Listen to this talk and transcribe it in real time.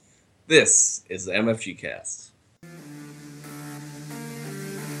This is the MFG Cast.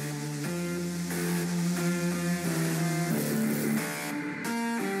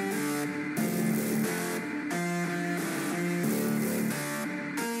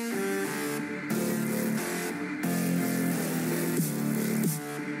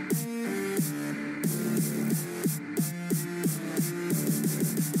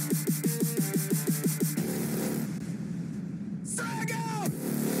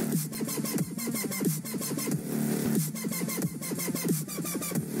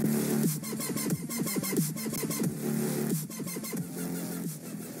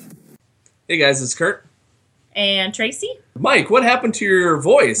 Hey guys, it's Kurt. And Tracy. Mike, what happened to your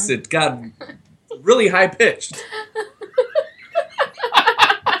voice? It got really high-pitched.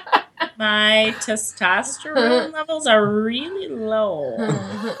 My testosterone levels are really low.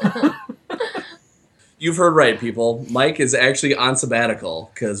 You've heard right, people. Mike is actually on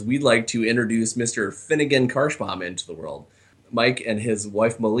sabbatical because we'd like to introduce Mr. Finnegan Karshbaum into the world. Mike and his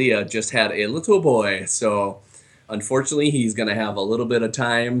wife Malia just had a little boy, so unfortunately he's going to have a little bit of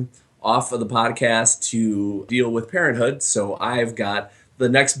time off of the podcast to deal with parenthood, so I've got the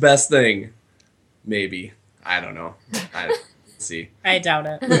next best thing. Maybe. I don't know. See. I doubt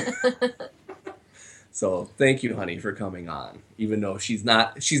it. So thank you, honey, for coming on. Even though she's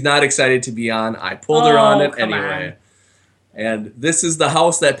not excited to be on, I pulled her on it anyway. And this is the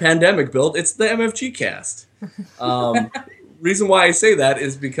house that Pandemic built. It's the MFG Cast. Reason why I say that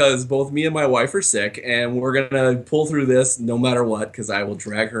is because both me and my wife are sick, and we're going to pull through this no matter what, because I will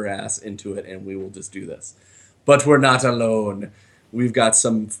drag her ass into it, and we will just do this. But we're not alone. We've got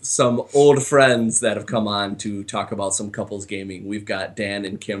some old friends that have come on to talk about some couples gaming. We've got Dan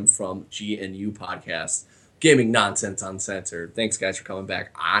and Kim from GNU Podcast, Gaming Nonsense Uncensored. Thanks, guys, for coming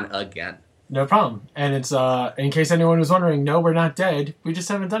back on again. No problem. And it's, in case anyone was wondering, no, we're not dead. We just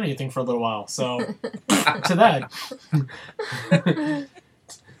haven't done anything for a little while. So, to that.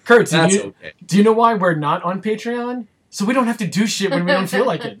 Kurt, do you know why we're not on Patreon? So we don't have to do shit when we don't feel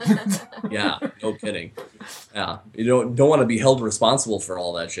like it. Yeah, no kidding. Yeah, you don't want to be held responsible for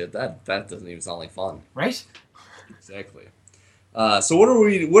all that shit. That doesn't even sound like fun. Right? Exactly. So what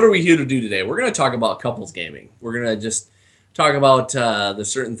are we here to do today? We're going to talk about couples gaming. We're going to just talk about the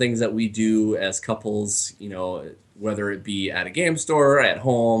certain things that we do as couples, whether it be at a game store, at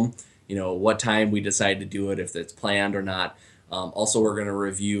home, what time we decide to do it, if it's planned or not. Also, we're going to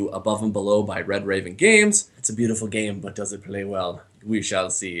review Above and Below by Red Raven Games. It's a beautiful game, but does it play well? We shall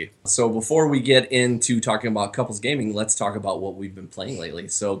see. So before we get into talking about couples gaming, let's talk about what we've been playing lately.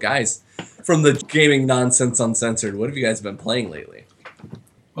 So guys, from the Gaming Nonsense Uncensored, what have you guys been playing lately?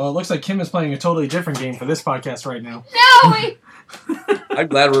 Well, it looks like Kim is playing a totally different game for this podcast right now. No, wait! I'm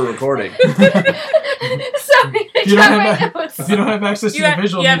glad we're recording. Sorry, if you don't have access to the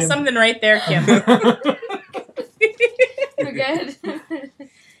visual medium. You have something right there, Kim. We're good.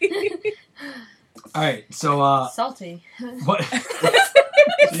 All right, so salty. What?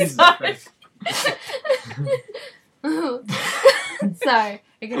 Jesus Christ. Sorry,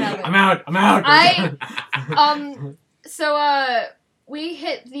 I can have it. I'm out. So we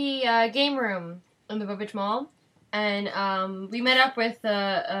hit the game room in the Burbage Mall, and we met up with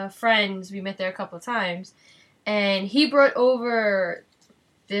friends. We met there a couple of times, and he brought over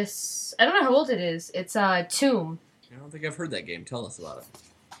this. I don't know how old it is. It's Tomb. I don't think I've heard that game. Tell us about it.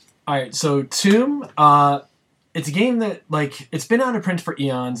 All right, so Tomb, it's a game that, it's been out of print for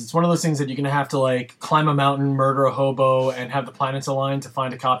eons. It's one of those things that you're going to have to, climb a mountain, murder a hobo, and have the planets align to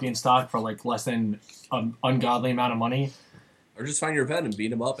find a copy in stock for, less than an ungodly amount of money. Or just find your pet and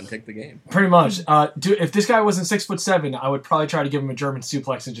beat him up and take the game. Pretty much. If this guy wasn't 6'7", I would probably try to give him a German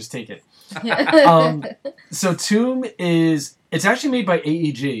suplex and just take it. So Tomb it's actually made by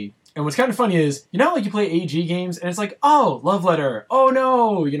AEG. And what's kind of funny is, how you play AEG games, and it's like, oh, Love Letter, oh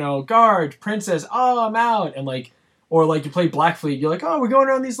no, Guard, Princess, oh, I'm out, and or you play Black Fleet, you're like, oh, we're going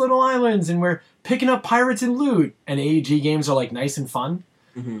around these little islands, and we're picking up pirates and loot, and AEG games are, nice and fun.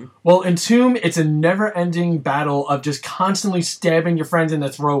 Mm-hmm. Well, in Tomb, it's a never-ending battle of just constantly stabbing your friend in the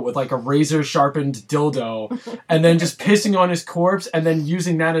throat with, a razor-sharpened dildo, and then just pissing on his corpse, and then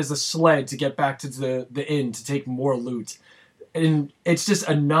using that as a sled to get back to the inn to take more loot. And it's just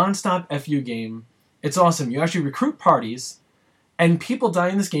a non-stop FU game. It's awesome. You actually recruit parties, and people die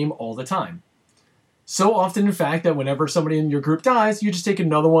in this game all the time. So often, in fact, that whenever somebody in your group dies, you just take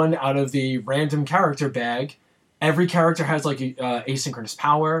another one out of the random character bag. Every character has, asynchronous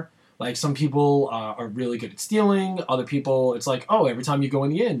power. Some people are really good at stealing. Other people, it's every time you go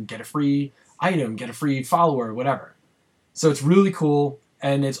in the inn, get a free item, get a free follower, whatever. So it's really cool.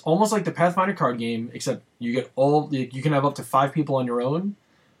 And it's almost like the Pathfinder card game, except you can have up to 5 people on your own.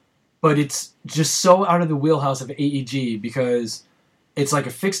 but it's just so out of the wheelhouse of AEG because it's like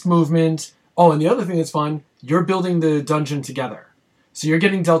a fixed movement. Oh, and the other thing that's fun, you're building the dungeon together. So you're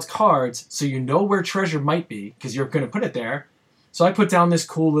getting dealt cards, so you know where treasure might be, because you're going to put it there. So I put down this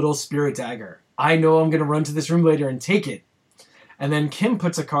cool little spirit dagger. I know I'm going to run to this room later and take it. And then Kim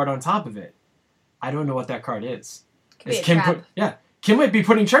puts a card on top of it. I don't know what that card is. Could be a trap. Kim might be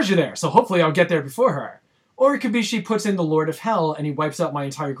putting treasure there, so hopefully I'll get there before her. Or it could be she puts in the Lord of Hell and he wipes out my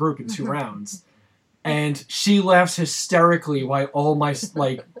entire group in 2 rounds. And she laughs hysterically while all my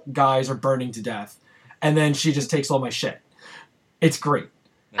guys are burning to death. And then she just takes all my shit. It's great.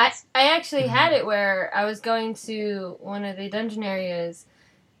 Nice. I actually had it where I was going to one of the dungeon areas,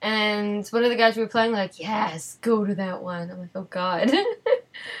 and one of the guys we were playing yes, go to that one. I'm like, oh god.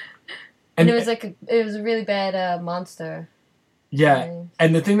 and it was it was a really bad monster. Yeah,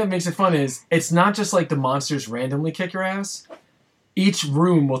 and the thing that makes it fun is it's not just like the monsters randomly kick your ass. Each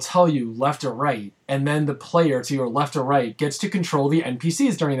room will tell you left or right, and then the player to your left or right gets to control the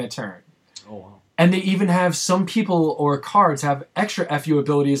NPCs during that turn. Oh, wow. And they even have some people or cards have extra FU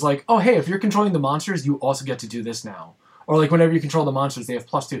abilities like, oh, hey, if you're controlling the monsters, you also get to do this now. Or like whenever you control the monsters, they have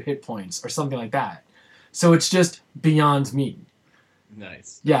 +2 hit points or something like that. So it's just beyond mean.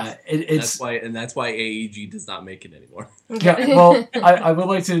 Nice. Yeah, it's that's why AEG does not make it anymore. Yeah, well, I would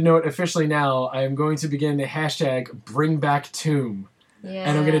like to note officially now, I am going to begin the hashtag #BringBackTomb. Yeah.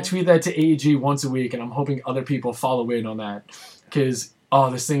 And I'm going to tweet that to AEG once a week, and I'm hoping other people follow in on that. Because,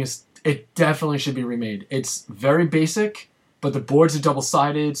 this thing it definitely should be remade. It's very basic, but the boards are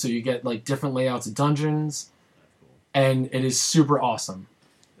double-sided, so you get, different layouts of dungeons. That's cool. And it is super awesome.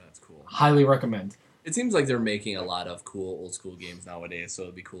 That's cool. Highly recommend. It seems like they're making a lot of cool old-school games nowadays, so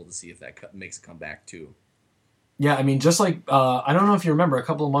it'd be cool to see if that makes a comeback, too. Yeah, I mean, just like, I don't know if you remember, a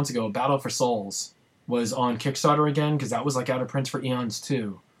couple of months ago, Battle for Souls was on Kickstarter again, because that was, out of print for eons,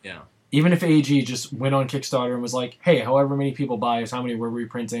 too. Yeah. Even if AEG just went on Kickstarter and was like, hey, however many people buy is how many we're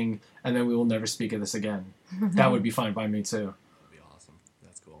reprinting, and then we will never speak of this again. That would be fine by me, too. That'd be awesome.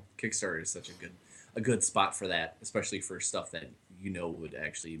 That's cool. Kickstarter is such a good spot for that, especially for stuff that would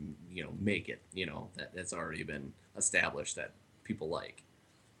actually, make it, that's already been established that people like.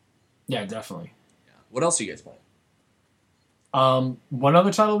 Yeah, definitely. Yeah. What else are you guys playing? One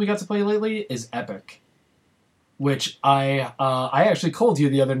other title we got to play lately is Epic, which I actually called you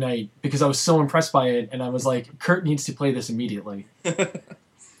the other night because I was so impressed by it, and I was like, Kurt needs to play this immediately.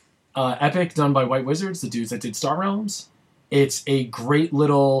 Epic, done by White Wizards, the dudes that did Star Realms. It's a great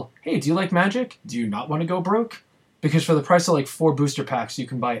little, hey, do you like Magic? Do you not want to go broke? Because for the price of 4 booster packs, you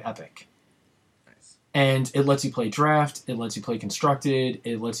can buy Epic. Nice. And it lets you play Draft, it lets you play Constructed,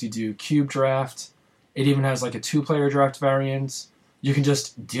 it lets you do Cube Draft. It even has a 2-player draft variant. You can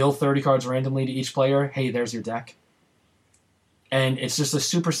just deal 30 cards randomly to each player. Hey, there's your deck. And it's just a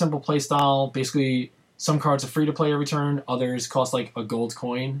super simple play style. Basically, some cards are free to play every turn. Others cost a gold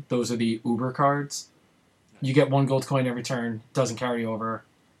coin. Those are the Uber cards. You get 1 gold coin every turn. Doesn't carry over.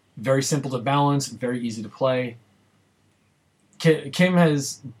 Very simple to balance. Very easy to play. Kim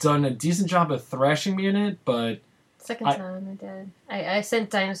has done a decent job of thrashing me in it, but... Second time I did. I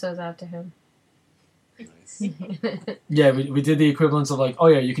sent dinosaurs after him. Nice. Yeah, we did the equivalence of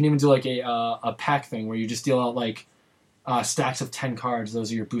you can even do a pack thing where you just deal out stacks of 10 cards.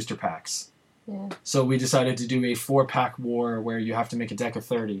 Those are your booster packs. Yeah. So we decided to do a 4-pack war where you have to make a deck of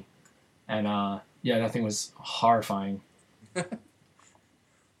 30. And that thing was horrifying.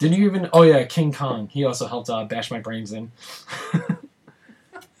 Didn't you even... Oh yeah, King Kong. He also helped bash my brains in.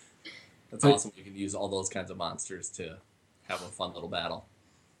 That's awesome. You can use all those kinds of monsters to have a fun little battle.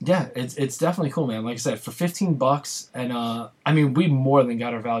 Yeah, it's definitely cool, man. Like I said, for $15, and we more than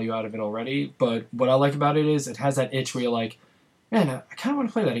got our value out of it already. But what I like about it is it has that itch where you're like, man, I kind of want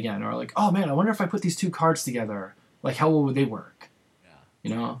to play that again, or oh man, I wonder if I put these 2 cards together, how would they work?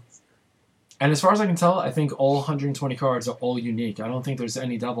 Yeah, And as far as I can tell, I think all 120 cards are all unique. I don't think there's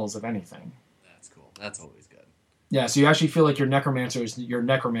any doubles of anything. That's cool. That's always good. Yeah, so you actually feel like your Necromancer is your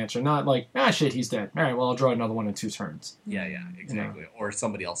Necromancer, not shit, he's dead. All right, well, I'll draw another one in 2 turns. Yeah, exactly. Or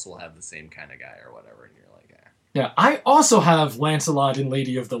somebody else will have the same kind of guy or whatever, and you're like, Yeah, I also have Lancelot and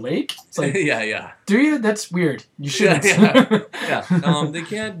Lady of the Lake. It's yeah. Do you? That's weird. You shouldn't. Yeah. They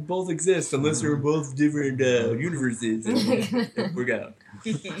can't both exist unless they're both different universes. And we're out.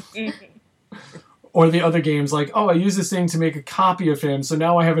 Or the other games, I use this thing to make a copy of him, so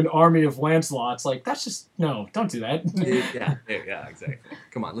now I have an army of Lancelots. That's just... No, don't do that. Yeah, exactly.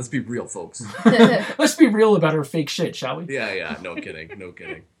 Come on, let's be real, folks. Let's be real about our fake shit, shall we? Yeah, no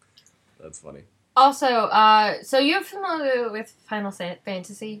kidding. That's funny. Also, so you're familiar with Final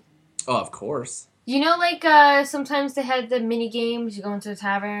Fantasy? Oh, of course. Sometimes they had the mini games, you go into a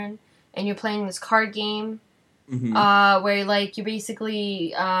tavern, and you're playing this card game where like you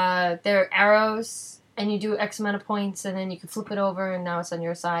basically there are arrows and you do X amount of points and then you can flip it over and now it's on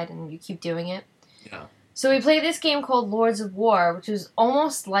your side and you keep doing it. Yeah. So we played this game called Lords of War, which was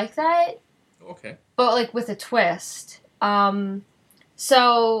almost like that. Okay. But like with a twist.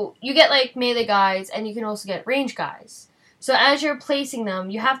 So you get like melee guys and you can also get range guys. So as you're placing them,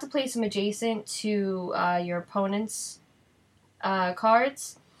 you have to place them adjacent to your opponent's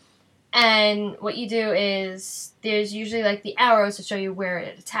cards. And what you do is there's usually like the arrows to show you where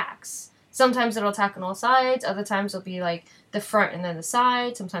it attacks. Sometimes it'll attack on all sides. Other times it'll be like the front and then the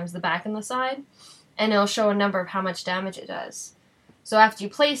side. Sometimes the back and the side. And it'll show a number of how much damage it does. So after you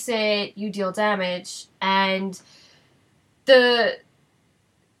place it, you deal damage. And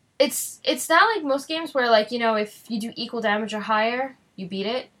it's not like most games where like, you know, if you do equal damage or higher, you beat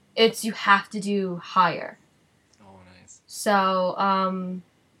it. It's you have to do higher. Oh, nice. So,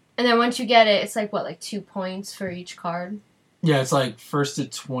 and then once you get it, it's like, what, like 2 points for each card? Yeah, it's like first to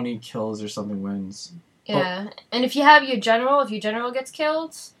 20 kills or something wins. Yeah, and if you have your general gets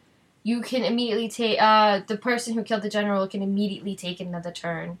killed, you can immediately take, the person who killed the general can immediately take another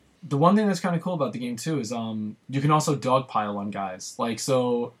turn. The one thing that's kind of cool about the game, too, is you can also dogpile on guys. Like,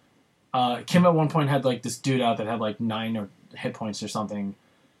 so, Kim at one point had, like, this dude out that had, like, 9 hit points or something.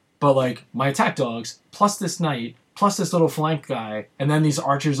 But, like, my attack dogs, plus this knight, plus this little flank guy, and then these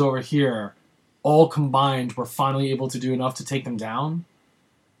archers over here, all combined were finally able to do enough to take them down.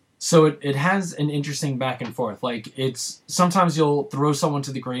 So it has an interesting back and forth. Like, it's sometimes you'll throw someone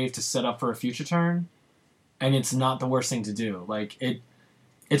to the grave to set up for a future turn, and it's not the worst thing to do. Like,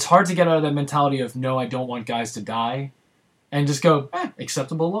 it's hard to get out of that mentality of, no, I don't want guys to die, and just go,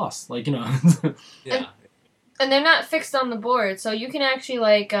 acceptable loss. Like, you know. Yeah. And they're not fixed on the board, so you can actually,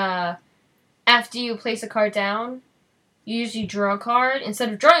 like, after you place a card down, you usually draw a card.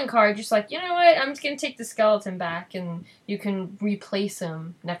 Instead of drawing a card, you're just like, you know what, I'm just going to take the skeleton back, and you can replace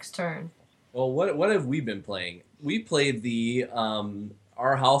him next turn. Well, what have we been playing? We played the,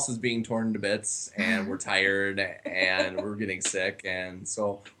 our house is being torn to bits, and we're tired, and we're getting sick, and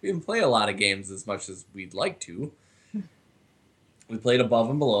so we didn't play a lot of games as much as we'd like to. We played Above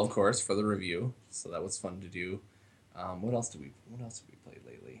and Below, of course, for the review, so that was fun to do. What else did we play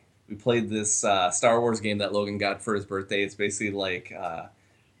lately? We played this Star Wars game that Logan got for his birthday. It's basically like,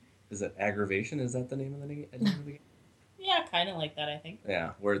 is it Aggravation? Is that the name of the game? Yeah, kind of like that, I think.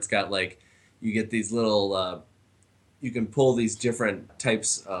 Yeah, where it's got like, you get these little, you can pull these different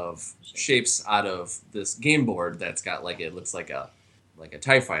types of shapes out of this game board that's got like, it looks like a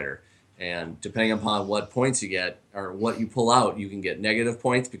TIE fighter. And depending upon what points you get, or what you pull out, you can get negative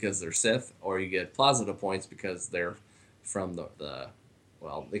points because they're Sith, or you get positive points because they're from the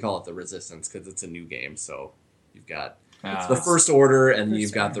well, they call it the Resistance because it's a new game. So you've got the First Order, and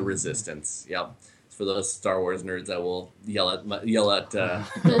you've got the Resistance. Yep. It's for those Star Wars nerds that will yell at the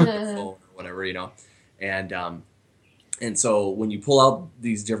phone or whatever, you know. And so when you pull out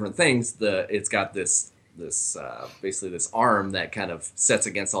these different things, it's got this basically this arm that kind of sets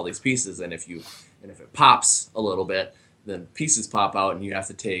against all these pieces, and if it pops a little bit, then pieces pop out, and you have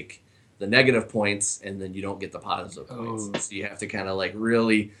to take the negative points, and then you don't get the positive points. So you have to kind of like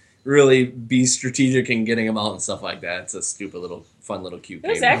really, really be strategic in getting them out and stuff like that. It's a stupid little, fun little cute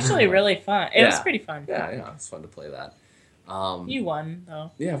game. It was actually really fun. It was pretty fun. Yeah, it's fun to play that. You won, though.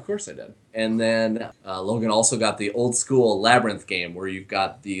 Yeah, of course I did. And then Logan also got the old school Labyrinth game where you've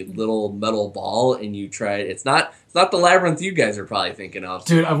got the little metal ball and you try. It's not the Labyrinth you guys are probably thinking of.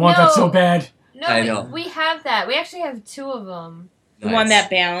 Dude, I want that so bad. No, I know. We have that. We actually have 2 of them. The one that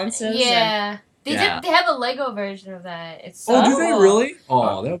balances. Yeah. They have a Lego version of that. It's so do they cool. really?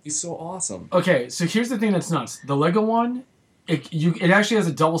 Oh, that would be so awesome. Okay, so here's the thing that's nuts. The Lego one, it actually has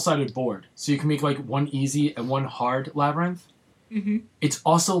a double-sided board, so you can make like one easy and one hard labyrinth. Mm-hmm. It's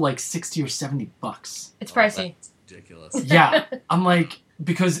also like $60 or $70. It's pricey. That's ridiculous. Yeah, I'm like,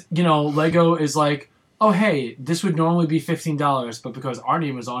 because, you know, Lego is like, oh, hey, this would normally be $15, but because our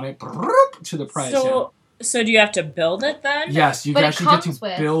name is on it, to the price. So do you have to build it then? Yes, you actually get to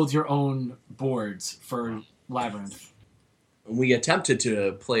with build your own boards for Labyrinth. We attempted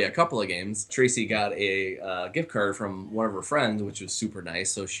to play a couple of games. Traci got a gift card from one of her friends, which was super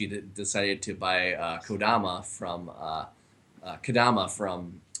nice, so she decided to buy Kodama from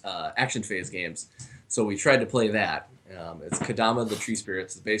Action Phase Games. So we tried to play that. It's Kodama the Tree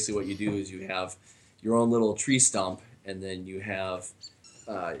Spirits. Basically what you do is you have your own little tree stump, and then you have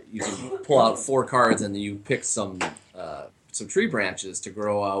you can pull out 4 cards, and then you pick some tree branches to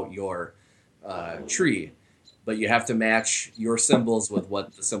grow out your tree. But you have to match your symbols with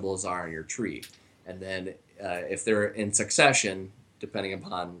what the symbols are in your tree. And then if they're in succession, depending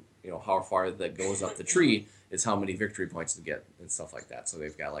upon how far that goes up the tree is how many victory points to get and stuff like that. So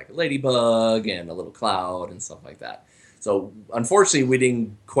they've got like a ladybug and a little cloud and stuff like that. So unfortunately, we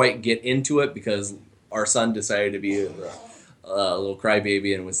didn't quite get into it because our son decided to be a little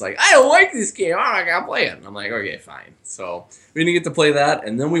crybaby and was like, I don't like this game. I'm not gonna play it. And I'm like, okay, fine. So we didn't get to play that,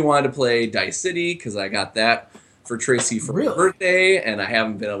 and then we wanted to play Dice City because I got that for Tracy for her birthday, and we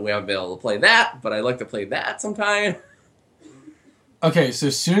haven't been able to play that, but I'd like to play that sometime. Okay, so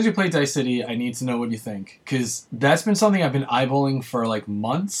as soon as you play Dice City, I need to know what you think. Because that's been something I've been eyeballing for, like,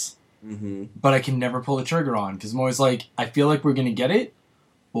 months. Mm-hmm. But I can never pull the trigger on. Because I'm always like, I feel like we're going to get it.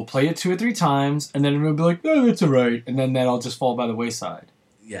 We'll play it 2 or 3 times. And then it'll be like, oh, that's all right. And then that'll just fall by the wayside.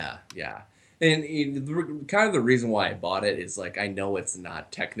 Yeah. And kind of the reason why I bought it is, like, I know it's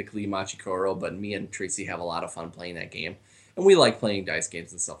not technically Machikoro, but me and Tracy have a lot of fun playing that game. And we like playing dice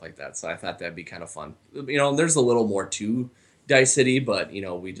games and stuff like that. So I thought that'd be kind of fun. There's a little more to Dice City, but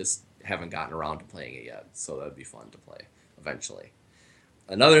we just haven't gotten around to playing it yet, so that'd be fun to play eventually.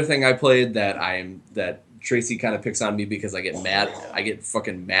 Another thing I played that Tracy kind of picks on me because I get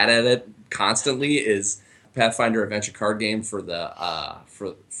fucking mad at it constantly is Pathfinder Adventure card game for the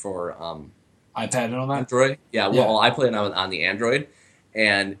for iPad and all that? Android. Yeah, well, I play it on the Android,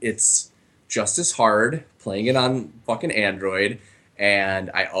 and it's just as hard playing it on fucking Android,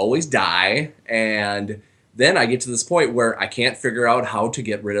 and I always die, and then I get to this point where I can't figure out how to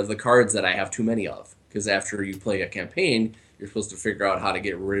get rid of the cards that I have too many of. Because after you play a campaign, you're supposed to figure out how to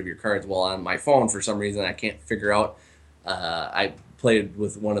get rid of your cards. Well, on my phone, for some reason, I can't figure out. I played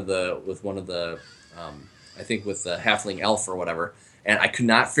with one of the, I think with the Halfling Elf or whatever, and I could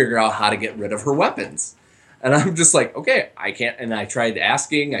not figure out how to get rid of her weapons. And I'm just like, okay, I can't. And I tried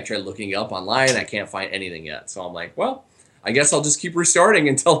looking up online. I can't find anything yet. So I'm like, well, I guess I'll just keep restarting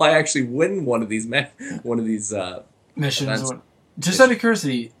until I actually win one of these missions. Just out of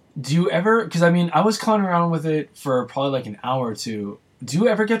curiosity, do you ever? Because I was clowning around with it for probably like an hour or two. Do you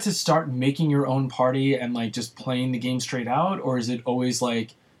ever get to start making your own party and like just playing the game straight out, or is it always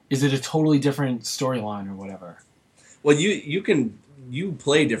like, is it a totally different storyline or whatever? Well, you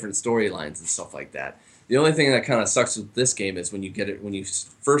play different storylines and stuff like that. The only thing that kind of sucks with this game is when you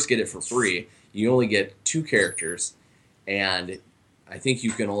first get it for free, you only get 2 characters. And I think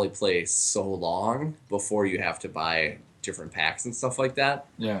you can only play so long before you have to buy different packs and stuff like that.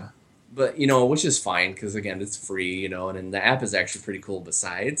 Yeah. But, which is fine because, again, it's free, and the app is actually pretty cool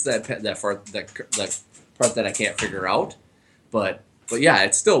besides that part that I can't figure out. But yeah,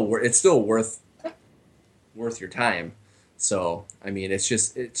 it's still worth your time. So, it's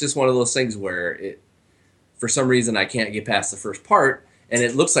just one of those things where for some reason I can't get past the first part, and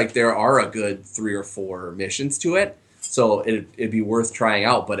it looks like there are a good 3 or 4 missions to it. So it'd be worth trying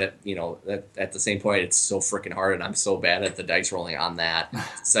out, but at the same point, it's so freaking hard, and I'm so bad at the dice rolling on that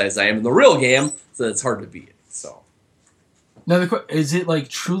as I am in the real game, so it's hard to beat. So now, is it like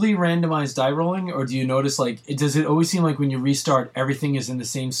truly randomized die rolling, or do you notice does it always seem like when you restart, everything is in the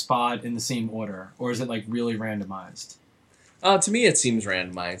same spot in the same order, or is it like really randomized? To me, it seems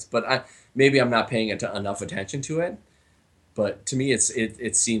randomized, but maybe I'm not paying enough attention to it. But to me,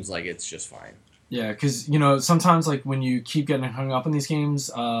 it seems like it's just fine. Yeah, because, sometimes, like, when you keep getting hung up in these games,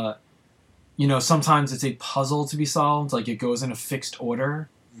 sometimes it's a puzzle to be solved. Like, it goes in a fixed order.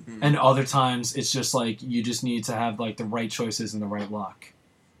 Mm-hmm. And other times, it's just, like, you just need to have, like, the right choices and the right luck.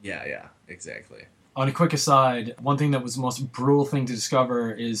 Yeah, exactly. On a quick aside, one thing that was the most brutal thing to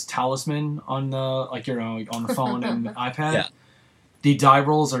discover is Talisman on the, on the phone and iPad. Yeah. The die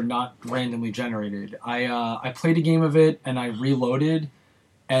rolls are not randomly generated. I played a game of it, and I reloaded,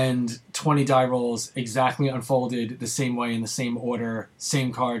 and 20 die rolls exactly unfolded the same way in the same order,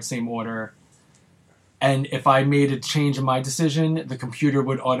 same card, same order. And if I made a change in my decision, the computer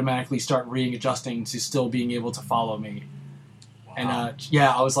would automatically start readjusting to still being able to follow me. Wow. And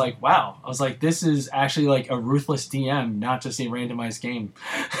I was like, wow. I was like, this is actually like a ruthless DM, not just a randomized game.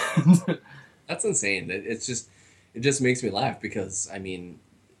 That's insane. It just makes me laugh because,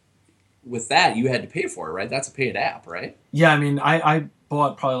 with that, you had to pay for it, right? That's a paid app, right? Yeah, I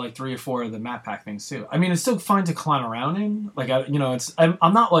bought probably like 3 or 4 of the map pack things too. It's still fine to clown around in. Like,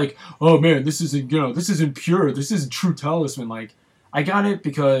 I'm not like, oh man, this isn't pure. This isn't true Talisman. Like, I got it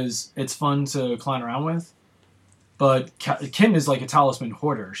because it's fun to clown around with. But Kim is like a Talisman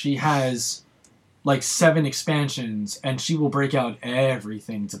hoarder. She has like 7 expansions, and she will break out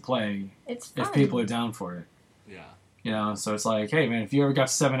everything to play if people are down for it. Yeah. So it's like, hey man, if you ever got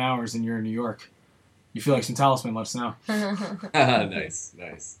 7 hours and you're in New York, you feel like some Talisman, let us know.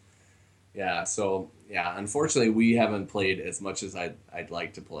 Nice. Yeah, so, unfortunately we haven't played as much as I'd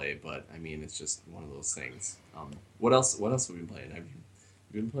like to play, but, it's just one of those things. What else have we been playing? Have you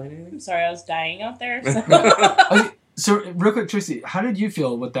You been playing anything? I'm sorry, I was dying out there. So. Okay, so real quick, Tracy, how did you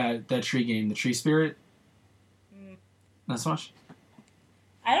feel with that tree game, the Tree Spirit? Not so much?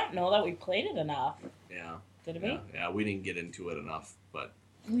 I don't know that we played it enough. Yeah. Did we? Yeah, we didn't get into it enough, but...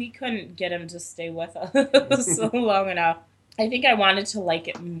 We couldn't get him to stay with us so long enough. I think I wanted to like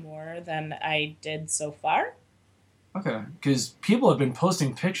it more than I did so far. Okay, because people have been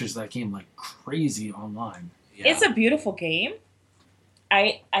posting pictures of that game like crazy online. Yeah. It's a beautiful game.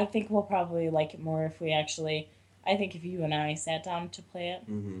 I think we'll probably like it more if we actually... I think if you and I sat down to play it.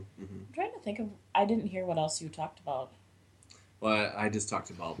 I'm trying to think of... I didn't hear what else you talked about. Well, I just talked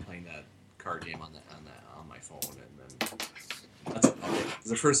about playing that card game on my phone, and then that's about it.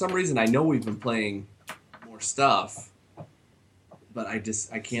 So for some reason, I know we've been playing more stuff, but I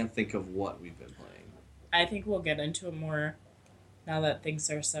can't think of what we've been playing. I think we'll get into it more now that things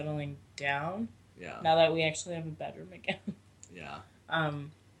are settling down. Yeah. Now that we actually have a bedroom again. Yeah.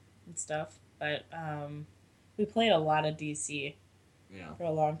 And stuff, but we played a lot of DC. Yeah. For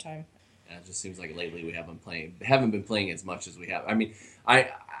a long time. Yeah, it just seems like lately we haven't been playing as much as we have. I mean,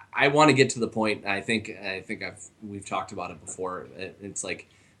 I want to get to the point. I think we've talked about it before. It's like,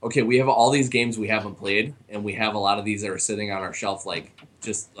 okay, we have all these games we haven't played, and we have a lot of these that are sitting on our shelf. Like,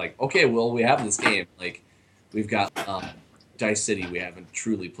 just like, okay, well, we have this game. Like, we've got Dice City we haven't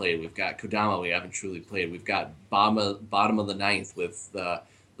truly played. We've got Kodama we haven't truly played. We've got Bottom of the Ninth with the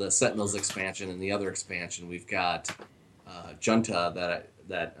Sentinels expansion and the other expansion. We've got Junta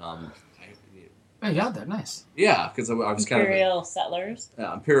that. Oh, you got that. Nice. Yeah, because I was Imperial Settlers.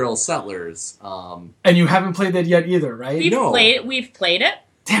 Imperial Settlers. And you haven't played that yet either, right? We've played it.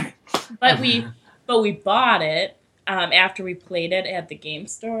 Damn it. But we bought it after we played it at the game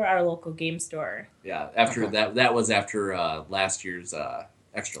store, our local game store. Yeah, after that was after last year's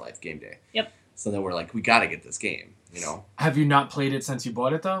Extra Life game day. Yep. So then we're like, we got to get this game, you know. Have you not played it since you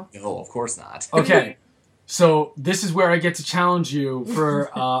bought it, though? No, of course not. Okay. So this is where I get to challenge you for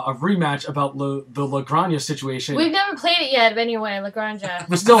a rematch about the La Granja situation. We've never played it yet, anyway, La Granja.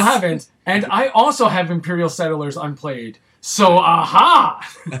 We still haven't. And I also have Imperial Settlers unplayed. So, aha!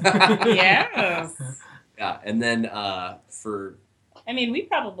 Yes. Yeah, and then for... I mean, we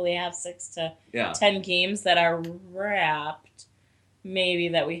probably have 6 to 10 games that are wrapped, maybe,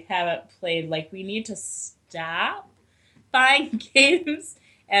 that we haven't played. Like, we need to stop buying games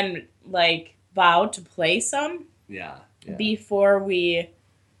and, like... vow to play some before we...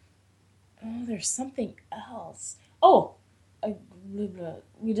 Oh, there's something else. Oh,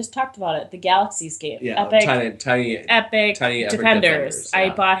 we just talked about it. The Galaxies game. Yeah, Epic tiny Defenders. Yeah. I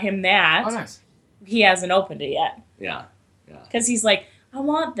bought him that. Oh, nice. He hasn't opened it yet. Yeah. Because he's like, I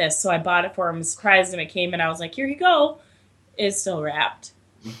want this. So I bought it for him, surprised him. It came and I was like, here you go. It's still wrapped.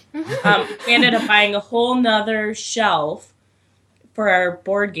 We ended up buying a whole nother shelf for our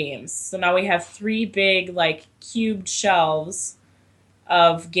board games. So now we have 3 big, like, cubed shelves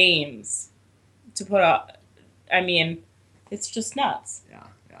of games to put up. I mean, it's just nuts. Yeah.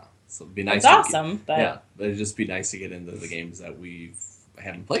 So it'd be nice. It's awesome, but... Yeah, but it'd just be nice to get into the games that we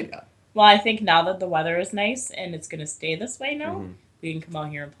haven't played yet. Well, I think now that the weather is nice and it's going to stay this way now, we can come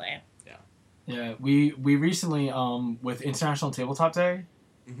out here and play. Yeah, we recently, with International Tabletop Day,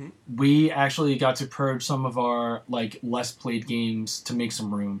 we actually got to purge some of our like less played games to make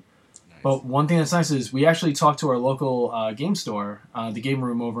some room. Nice. But one thing that's nice is we actually talked to our local game store, the Game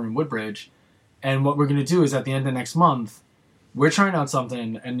Room over in Woodbridge, and what we're going to do is at the end of next month, we're trying out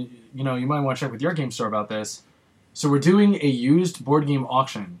something, and you know you might want to check with your game store about this. So we're doing a used board game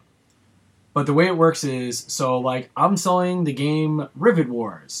auction. But the way it works is, so like I'm selling the game Rivet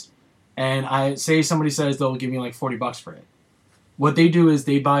Wars, and I say somebody says they'll give me like $40 for it. What they do is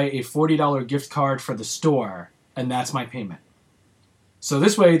they buy a $40 gift card for the store, and that's my payment. So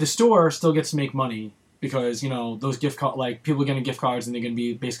this way, the store still gets to make money because, you know, those people are getting gift cards and they're going to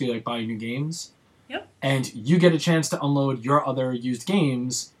be basically like buying new games. Yep. And you get a chance to unload your other used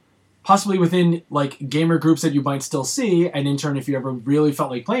games, possibly within like gamer groups that you might still see, and in turn, if you ever really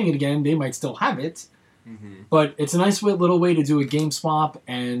felt like playing it again, they might still have it. But it's a nice little way to do a game swap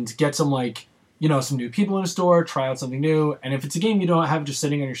and get some like... you know, some new people in the store, try out something new, and if it's a game you don't have just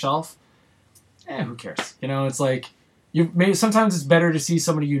sitting on your shelf, who cares? You know, it's like, sometimes it's better to see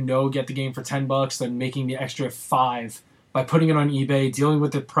somebody you know get the game for $10 than making the extra $5 by putting it on eBay, dealing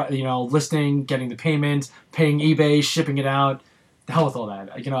with the, listing, getting the payment, paying eBay, shipping it out. The hell with all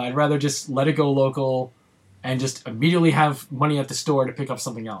that. You know, I'd rather just let it go local and just immediately have money at the store to pick up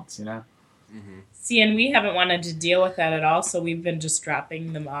something else, you know? See, and we haven't wanted to deal with that at all, so we've been just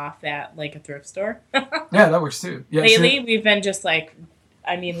dropping them off at, like, a thrift store. Yeah, that works, too. Yeah, lately, we've been just, like,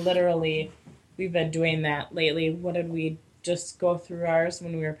 I mean, literally, we've been doing that lately. What did we just go through ours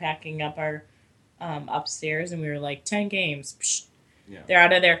when we were packing up our upstairs, and we were like 10 games. Psh, they're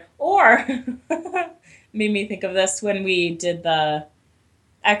out of there. Or made me think of this when we did the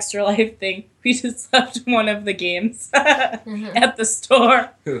Extra Life thing. We just left one of the games at the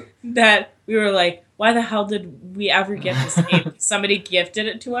store that we were like, why the hell did we ever get this game? Somebody gifted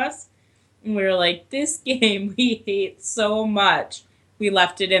it to us. And we were like, this game we hate so much. We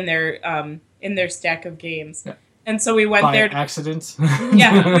left it in their stack of games. Yeah. And so we went there. Accidents?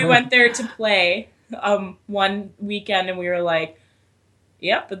 Yeah, we went there to play one weekend, and we were like,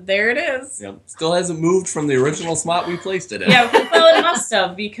 yep, but there it is. Yep. Still hasn't moved from the original spot we placed it in. Yeah, well, it must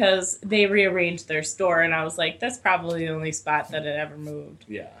have, because they rearranged their store, and I was like, that's probably the only spot that it ever moved.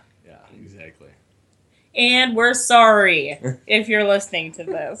 Yeah, exactly. And we're sorry if you're listening to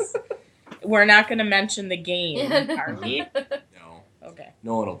this. We're not going to mention the game, are we? No. Okay.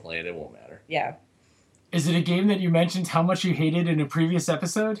 No one will play it. It won't matter. Yeah. Is it a game that you mentioned how much you hated in a previous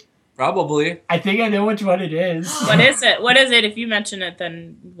episode? Probably. I think I know which one it is. What is it? What is it? If you mention it,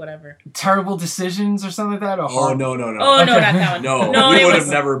 then whatever. Terrible Decisions or something like that? Oh, no. Oh, no, not that one. No, we would have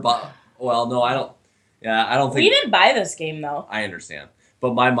never bought... Well, no, I don't... Yeah, I don't think... We didn't buy this game, though. I understand.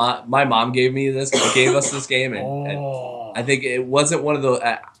 But my mom gave us this game, and I think it wasn't one of those...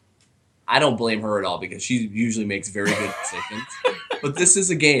 I don't blame her at all, because she usually makes very good decisions. But this is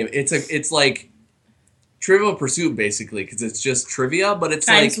a game. It's like Trivial Pursuit, basically, because it's just trivia, but it's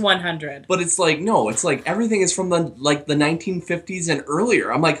times like 100. But it's like, no, it's like everything is from the 1950s and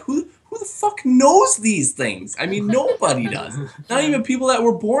earlier. I'm like, who the fuck knows these things? I mean, nobody does. Not even people that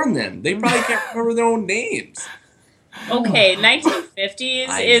were born then. They probably can't remember their own names. Okay,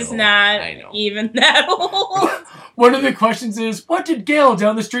 1950s is not even that old. One of the questions is, what did Gail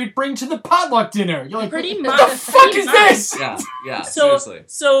down the street bring to the potluck dinner? You're like, pretty what much. the fuck is this? Yeah, seriously.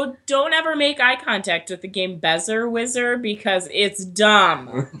 So don't ever make eye contact with the game Bezer Whizzer, because it's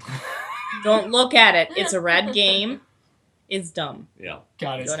dumb. Don't look at it. It's a red game. It's dumb. Yeah.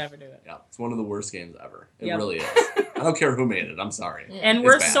 Got it. Don't ever do it. Yeah, it's one of the worst games ever. It really is. I don't care who made it. I'm sorry. Yeah. And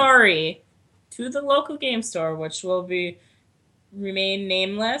we're sorry to the local game store, which will remain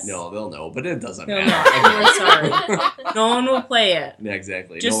nameless. No, they'll know, but it doesn't matter. We're sorry. No one will play it. Yeah,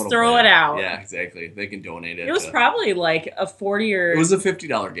 exactly. Just throw it out. Yeah, exactly. They can donate it. It was probably like a $40 or... It was a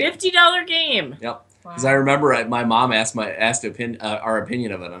 $50 game. $50 game. Yep. Because I remember my mom asked our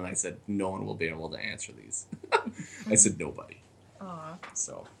opinion of it, and I said, no one will be able to answer these. I said, nobody. Aww.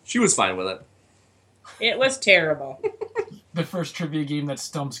 So she was fine with it. It was terrible. The first trivia game that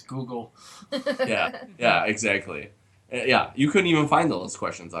stumps Google. Yeah, exactly. Yeah, you couldn't even find those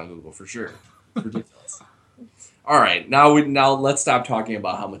questions on Google for sure. Ridiculous. All right, now let's stop talking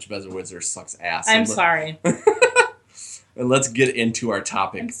about how much Bezer Whizzer sucks ass. I'm sorry. And let's get into our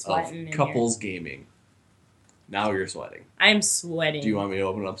topic of couples gaming. Now you're sweating. I'm sweating. Do you want me to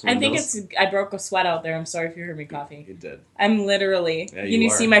open up some windows? I broke a sweat out there. I'm sorry if you heard me coughing. You did. I'm literally. Yeah, you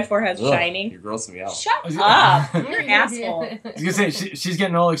see my forehead shining? You're grossing me out. Shut up. You're an asshole. I was going to say, she's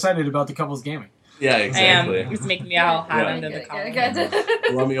getting all excited about the couples gaming. Yeah, exactly. I am. It's making me all hot under the collar.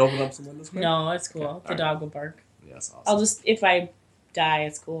 You want me to open up some windows quick? No, it's cool. Okay. The dog will bark. Yes, awesome. I'll just, if I die,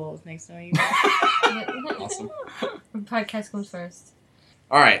 it's cool. It's nice knowing you. Awesome. Podcast comes first.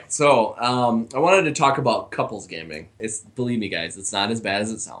 All right, so I wanted to talk about couples gaming. Believe me, guys, it's not as bad as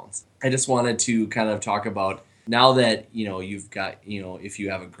it sounds. I just wanted to kind of talk about, now that, you've got, if you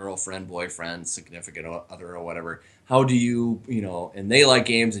have a girlfriend, boyfriend, significant other or whatever, how do you, and they like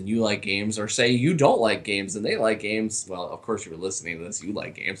games and you like games, or say you don't like games and they like games. Well, of course you're listening to this, you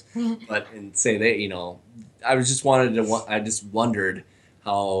like games, but and say they, I just wondered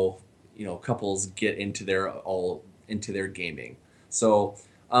how, couples get into their gaming. So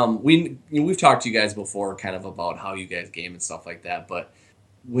we've talked to you guys before kind of about how you guys game and stuff like that, but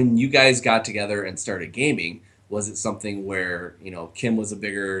when you guys got together and started gaming, was it something where, Kim was a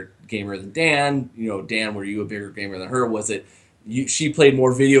bigger gamer than Dan? Dan, were you a bigger gamer than her? Was it she played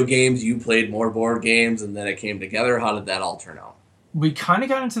more video games, you played more board games, and then it came together? How did that all turn out? We kind of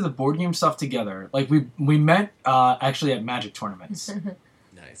got into the board game stuff together. Like, we met actually at Magic tournaments.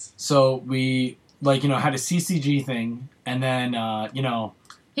 Nice. So we, had a CCG thing, and then,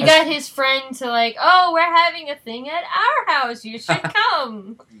 He got his friend to oh, we're having a thing at our house. You should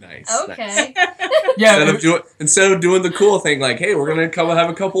come. Nice. Okay. Nice. Yeah. Instead of doing the cool thing, like, hey, we're gonna come have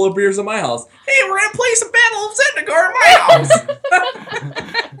a couple of beers at my house. Hey, we're gonna play some Battle of Zendikar at my house.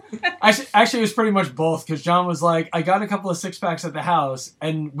 Actually, it was pretty much both, because John was like, I got a couple of 6-packs at the house,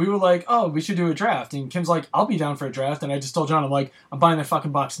 and we were like, oh, we should do a draft. And Kim's like, I'll be down for a draft. And I just told John, I'm buying that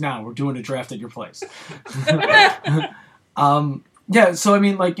fucking box now. We're doing a draft at your place. Yeah, so I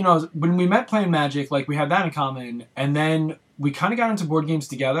mean, like, you know, when we met playing Magic, like, we had that in common, and then we kind of got into board games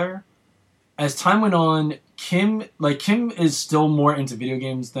together. As time went on, Kim is still more into video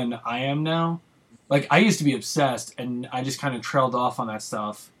games than I am now. Like, I used to be obsessed, and I just kind of trailed off on that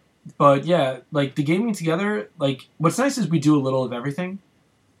stuff. But yeah, like, the gaming together, like, what's nice is we do a little of everything.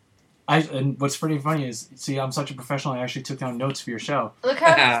 And what's pretty funny is, see, I'm such a professional, I actually took down notes for your show. Look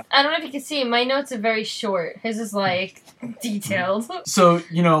how, I don't know if you can see, my notes are very short. His is, like, detailed. So,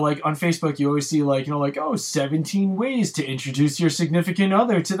 you know, like, on Facebook, you always see, like, you know, like, 17 ways to introduce your significant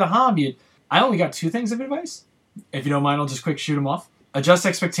other to the hobby. I only got 2 things of advice. If you don't mind, I'll just quick shoot them off. Adjust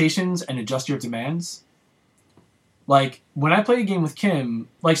expectations and adjust your demands. Like, when I play a game with Kim,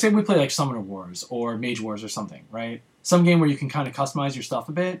 like, say we play, like, Summoner Wars or Mage Wars or something, right? Some game where you can kind of customize your stuff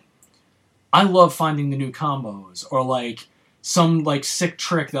a bit. I love finding the new combos, or, like, some, like, sick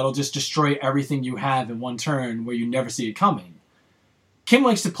trick that'll just destroy everything you have in one turn where you never see it coming. Kim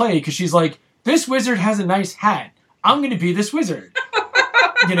likes to play because she's like, this wizard has a nice hat. I'm going to be this wizard.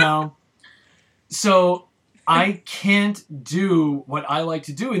 You know? So, I can't do what I like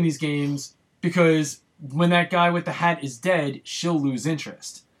to do in these games because when that guy with the hat is dead, she'll lose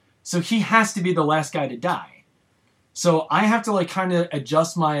interest. So, he has to be the last guy to die. So, I have to, like, kind of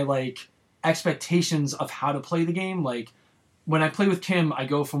adjust my, like, expectations of how to play the game. Like, when I play with Kim, I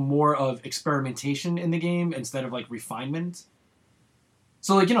go for more of experimentation in the game instead of, like, refinement.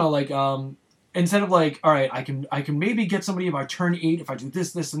 So, like, you know, like, instead of, like, all right, I can maybe get somebody by turn 8 if I do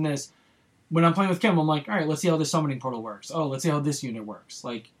this, this, and this. When I'm playing with Kim, I'm like, all right, let's see how this summoning portal works. Oh, let's see how this unit works.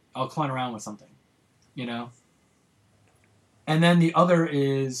 Like, I'll clown around with something, you know? And then the other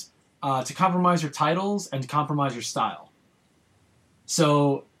is to compromise your titles and to compromise your style.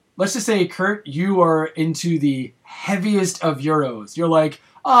 So, let's just say, Kurt, you are into the heaviest of Euros. You're like,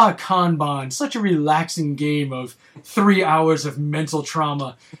 Kanban, such a relaxing game of 3 hours of mental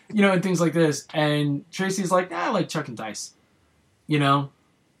trauma, you know, and things like this. And Tracy's like, I like chucking dice, you know?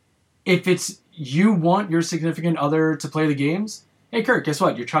 If it's you want your significant other to play the games, hey, Kurt, guess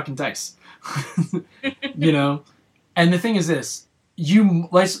what? You're chucking dice, you know? And the thing is this, you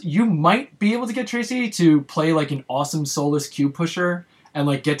might be able to get Tracy to play, like, an awesome soulless cube pusher and,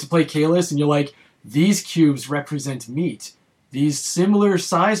 like, get to play Kalis, and you're like, these cubes represent meat. These similar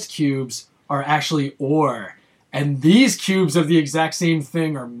sized cubes are actually ore. And these cubes of the exact same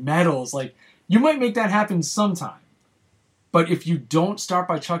thing are metals. Like, you might make that happen sometime. But if you don't start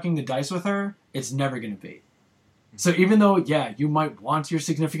by chucking the dice with her, it's never going to be. So even though, yeah, you might want your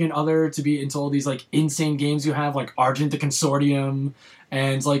significant other to be into all these, like, insane games you have, like Argent the Consortium,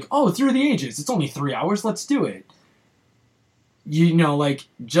 and, like, Through the Ages, it's only 3 hours, let's do it. You know, like,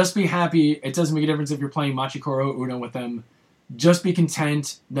 just be happy. It doesn't make a difference if you're playing Machikoro Uno with them. Just be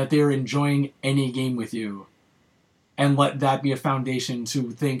content that they're enjoying any game with you. And let that be a foundation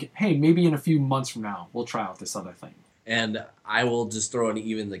to think, hey, maybe in a few months from now, we'll try out this other thing. And I will just throw in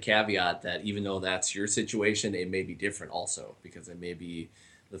even the caveat that even though that's your situation, it may be different also. Because it may be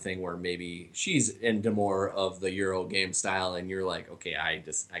the thing where maybe she's into more of the Euro game style and you're like, okay, I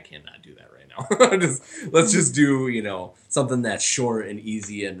cannot do that right now. Let's just do, you know, something that's short and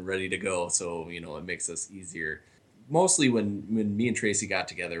easy and ready to go. So, you know, it makes us easier. Mostly when me and Tracy got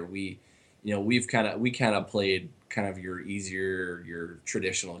together, we kind of played kind of your easier, your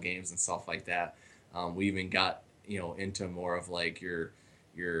traditional games and stuff like that. We even got, you know, into more of like your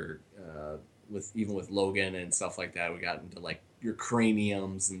with Logan and stuff like that. We got into like your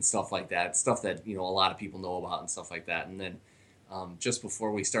craniums and stuff like that, stuff that, you know, a lot of people know about and stuff like that. And then just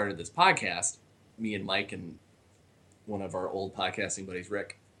before we started this podcast, me and Mike and one of our old podcasting buddies,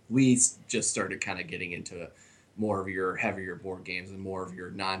 Rick, we just started kind of getting into more of your heavier board games and more of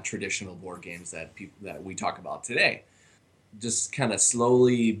your non-traditional board games that we talk about today. Just kind of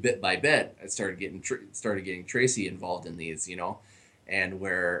slowly, bit by bit, I started getting Tracy involved in these, you know, and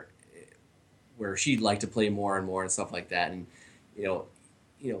where she'd like to play more and more and stuff like that. And you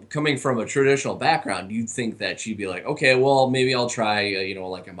know, coming from a traditional background, you'd think that she'd be like, okay, well, maybe I'll try, you know,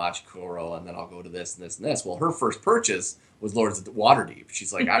 like a Machikoro, and then I'll go to this and this and this. Well, her first purchase was Lords of the Waterdeep.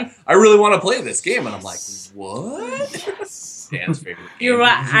 She's like, I really want to play this game, and I'm like, what? Yes. Dan's favorite game.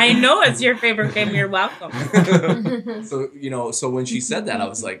 I know it's your favorite game. You're welcome. So, you know, so when she said that, I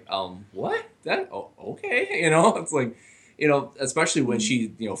was like, what? That? Oh, okay. You know, it's like, you know, especially when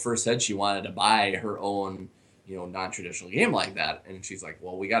she, you know, first said she wanted to buy her own, you know, non-traditional game like that, and she's like,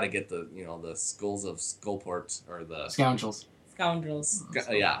 well, we got to get the, you know, the Skulls of Skullport, or the Scoundrels.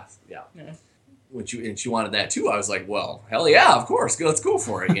 Yeah. When she wanted that too, I was like, well, hell yeah, of course, let's go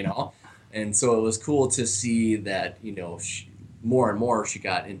for it, you know. And so it was cool to see that, you know, more and more she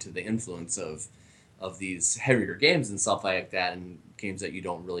got into the influence of of these heavier games and stuff like that, and games that you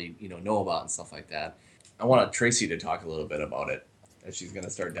don't really know about and stuff like that. I want Traci to talk a little bit about it. As she's gonna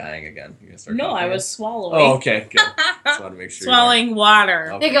start dying again. You're gonna start. No, I was swallowing. Oh, okay, good. Just want to make sure. Swallowing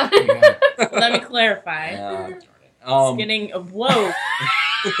water. Okay. Let me clarify. It's getting whoa.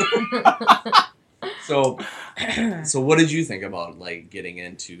 So what did you think about like getting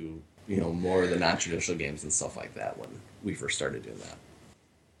into more of the non-traditional games and stuff like that when we first started doing that?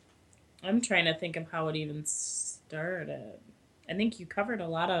 I'm trying to think of how it even started. I think you covered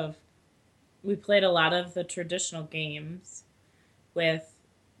we played a lot of the traditional games with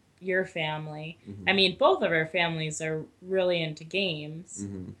your family. Mm-hmm. I mean, both of our families are really into games,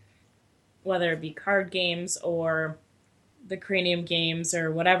 mm-hmm. whether it be card games or the cranium games or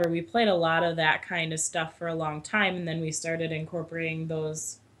whatever. We played a lot of that kind of stuff for a long time, and then we started incorporating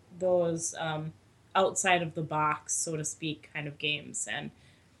those outside of the box, so to speak, kind of games. And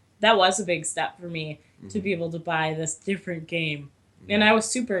that was a big step for me, mm-hmm. to be able to buy this different game. Mm-hmm. And I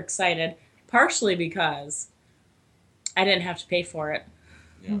was super excited, partially because I didn't have to pay for it.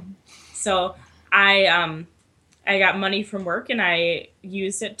 Yeah. So I got money from work and I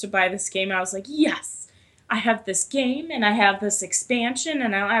used it to buy this game. And I was like, yes, I have this game and I have this expansion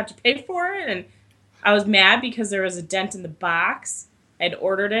and I don't have to pay for it. And I was mad because there was a dent in the box. I'd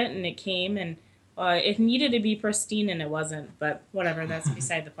ordered it and it came and it needed to be pristine and it wasn't. But whatever, that's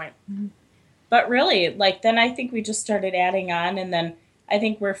beside the point. But really, then I think we just started adding on, and then I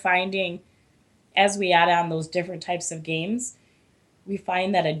think we're finding, as we add on those different types of games, we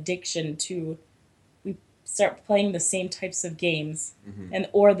find that addiction to, we start playing the same types of games, mm-hmm.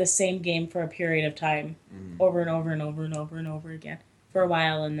 or the same game for a period of time, mm-hmm. over and over and over and over and over again for a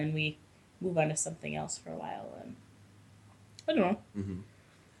while, and then we move on to something else for a while. And I don't know. Mm-hmm.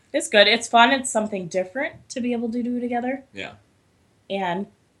 It's good. It's fun. It's something different to be able to do together. Yeah. And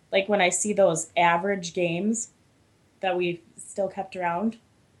when I see those average games that we've still kept around,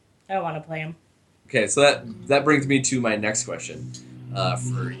 I don't want to play them. Okay, so that brings me to my next question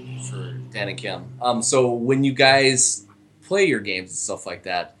for Dan and Kim. So when you guys play your games and stuff like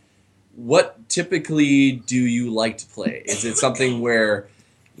that, what typically do you like to play? Is it something where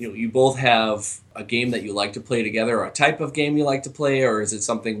you both have a game that you like to play together, or a type of game you like to play, or is it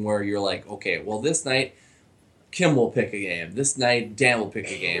something where you're like, okay, well, this night Kim will pick a game, this night Dan will pick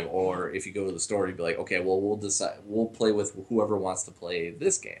a game, or if you go to the store, you'd be like, okay, well, we'll play with whoever wants to play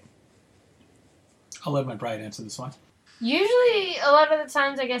this game. I'll let my bride answer this one. Usually, a lot of the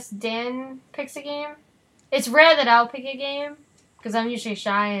times, I guess Dan picks a game. It's rare that I'll pick a game, because I'm usually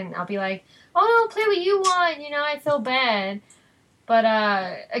shy, and I'll be like, oh, no, play what you want, I feel bad. But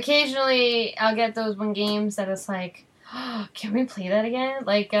occasionally, I'll get those games that it's like, oh, can we play that again?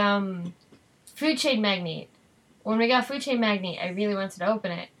 Like, Food Chain Magnate. When we got Food Chain Magnate, I really wanted to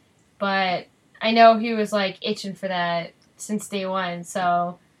open it. But I know he was, itching for that since day one,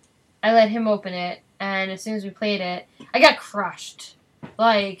 so I let him open it. And as soon as we played it, I got crushed.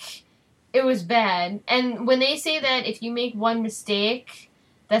 It was bad. And when they say that if you make one mistake,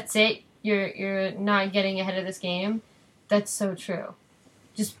 that's it, you're not getting ahead of this game, that's so true.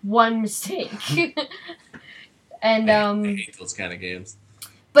 Just one mistake. And I hate those kind of games.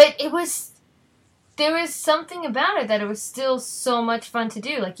 But there was something about it that it was still so much fun to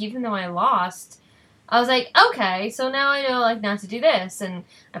do. Even though I lost, I was like, okay, so now I know, not to do this. And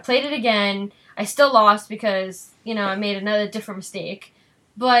I played it again. I still lost because, I made another different mistake.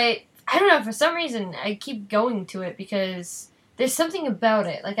 But, I don't know, for some reason, I keep going to it because there's something about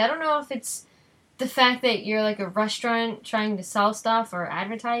it. I don't know if it's the fact that you're, a restaurant trying to sell stuff or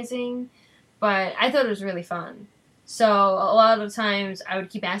advertising, but I thought it was really fun. So, a lot of times, I would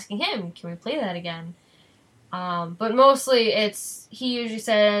keep asking him, can we play that again? But mostly, he usually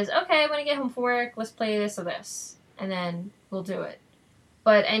says, okay, when I get home from work, let's play this or this. And then we'll do it.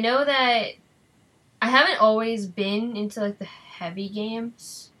 But I know that I haven't always been into, the heavy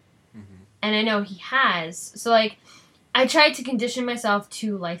games. Mm-hmm. And I know he has. So, I tried to condition myself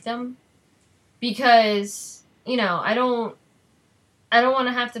to like them. Because, I don't want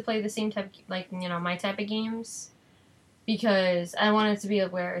to have to play the same type, my type of games. Because I want it to be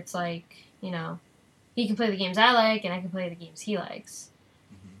where it's he can play the games I like and I can play the games he likes.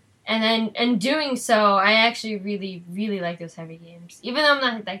 Mm-hmm. And doing so, I actually really, really like those heavy games. Even though I'm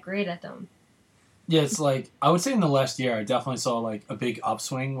not that great at them. Yeah, it's I would say in the last year, I definitely saw a big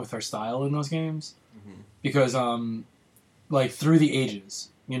upswing with our style in those games. Mm-hmm. Because, Through the Ages,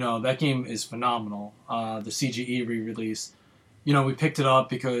 that game is phenomenal. The CGE re-release, we picked it up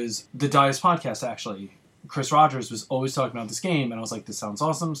because the Dice Podcast, actually, Chris Rogers was always talking about this game, and I was like, this sounds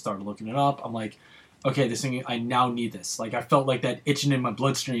awesome, started looking it up. I'm like, okay, this thing, I now need this. I felt that itching in my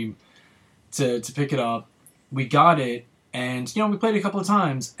bloodstream, to pick it up. We got it, and, we played it a couple of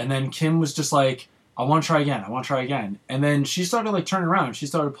times, and then Kim was just like, I want to try again. And then she started, turning around. She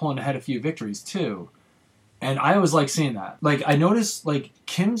started pulling ahead a few victories, too. And I always like seeing that. I noticed,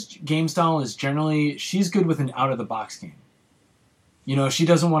 Kim's game style is generally, she's good with an out-of-the-box game. She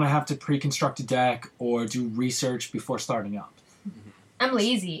doesn't want to have to pre-construct a deck or do research before starting up. I'm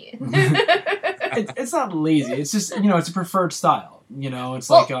lazy. It's not lazy. It's just, it's a preferred style. It's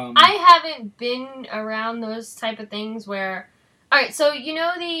I haven't been around those type of things where... Alright, so the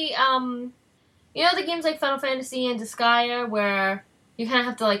games like Final Fantasy and Disgaea where you kind of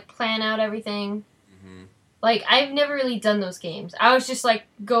have to, plan out everything? Mm-hmm. I've never really done those games. I was just,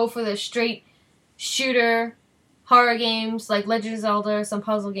 go for the straight shooter... horror games like Legend of Zelda, some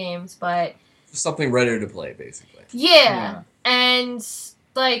puzzle games, but something ready to play, basically. Yeah. And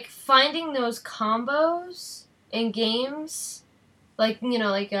finding those combos in games,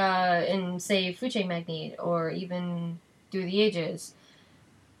 in say Food Chain Magnate or even Through the Ages,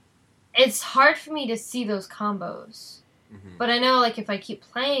 it's hard for me to see those combos. Mm-hmm. But I know if I keep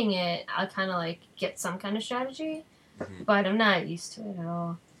playing it, I'll kind of get some kind of strategy, but I'm not used to it at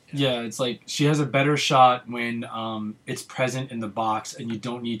all. Yeah, it's she has a better shot when it's present in the box and you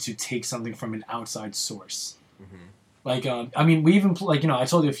don't need to take something from an outside source. Mm-hmm. We even, I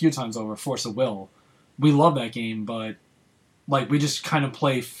told you a few times over Force of Will. We love that game, but, we just kind of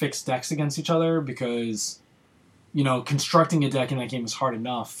play fixed decks against each other because, constructing a deck in that game is hard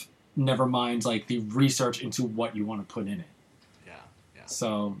enough. Never mind, the research into what you want to put in it. Yeah.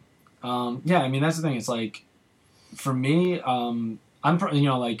 So, that's the thing. It's for me, I'm,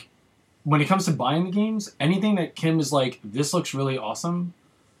 when it comes to buying the games, anything that Kim is this looks really awesome,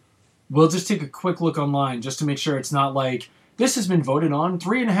 we'll just take a quick look online just to make sure it's not this has been voted on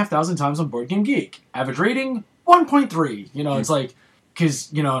 3,500 times on Board Game Geek. Average rating, 1.3. It's because,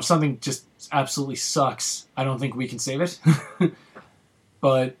 if something just absolutely sucks, I don't think we can save it.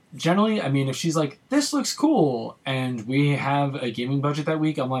 But generally, if she's this looks cool, and we have a gaming budget that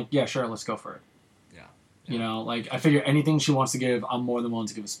week, I'm yeah, sure, let's go for it. I figure anything she wants to give, I'm more than willing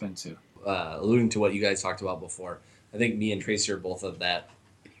to give a spin to. Alluding to what you guys talked about before, I think me and Traci are both of that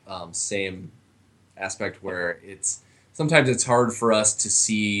same aspect where sometimes it's hard for us to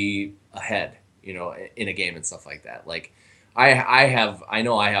see ahead, in a game and stuff like that. I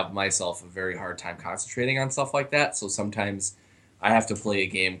know I have myself a very hard time concentrating on stuff like that, so sometimes I have to play a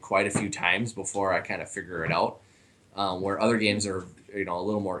game quite a few times before I kind of figure it out, where other games are a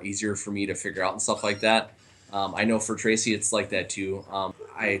little more easier for me to figure out and stuff like that. I know for Traci it's like that too.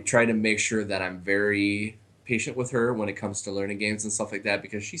 I try to make sure that I'm very patient with her when it comes to learning games and stuff like that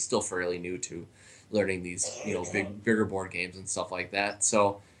because she's still fairly new to learning these, bigger board games and stuff like that.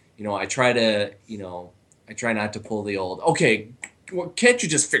 So, I try not to pull the old, okay, well, can't you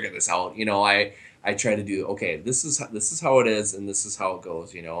just figure this out? I try to do, okay, this is how it is and this is how it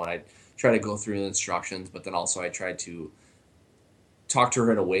goes, and I try to go through the instructions, but then also I try to talk to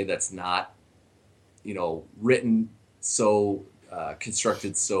her in a way that's not, written so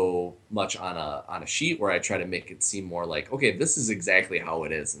constructed so much on a sheet where I try to make it seem more okay, this is exactly how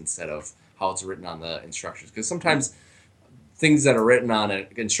it is instead of how it's written on the instructions. Because sometimes things that are written on an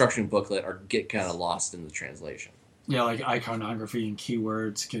instruction booklet get kind of lost in the translation. Yeah, iconography and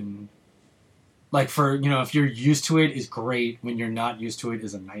keywords can, for if you're used to it is great. When you're not used to it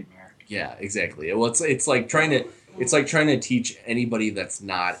is a nightmare. Yeah, exactly. Well, it's like trying to teach anybody that's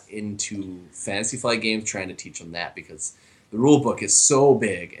not into Fantasy Flight games, trying to teach them that because the rule book is so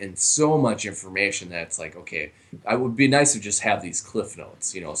big and so much information that it's okay, it would be nice to just have these cliff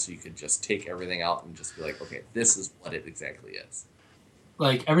notes, so you could just take everything out and just be okay, this is what it exactly is.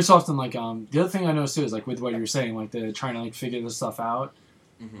 Every so often, the other thing I noticed too is with what you were saying, the trying to figure this stuff out.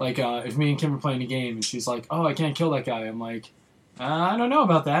 Mm-hmm. If me and Kim are playing a game and she's oh, I can't kill that guy. I'm I don't know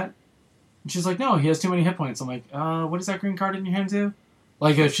about that. And she's no, he has too many hit points. I'm what does that green card in your hand do?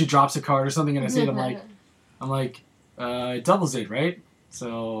 If she drops a card or something and I see it, it doubles it, right?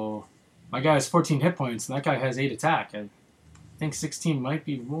 So my guy has 14 hit points and that guy has 8 attack. I think 16 might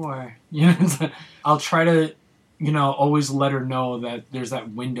be more. I'll try to, always let her know that there's that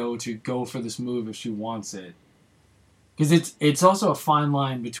window to go for this move if she wants it. Because it's also a fine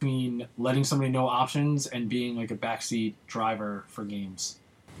line between letting somebody know options and being a backseat driver for games.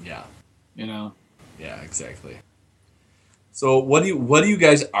 Yeah. Yeah, exactly. So what do you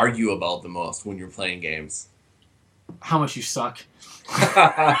guys argue about the most when you're playing games? How much you suck.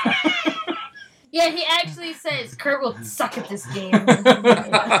 Yeah, he actually says Kurt will suck at this game.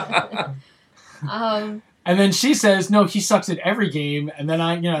 And then she says, no, he sucks at every game. And then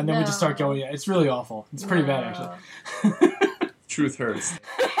and then we just start going, yeah, it's really awful. It's pretty bad, actually. Truth hurts.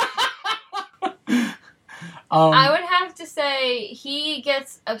 I would have to say he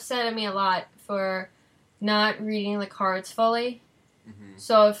gets upset at me a lot for not reading the cards fully. Mm-hmm.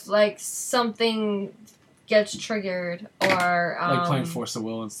 So if like something gets triggered, or like playing Force of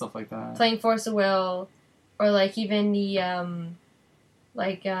Will and stuff like that. Playing Force of Will, or like even the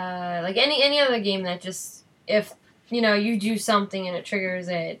like any other game that just, if you do something and it triggers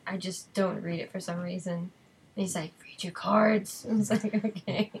it, I just don't read it for some reason. And he's like, read your cards. I was like,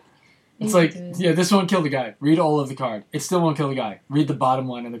 okay. It's like, yeah, this won't kill the guy. Read all of the card. It still won't kill the guy. Read the bottom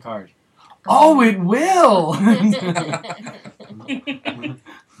line of the card. Oh, it will.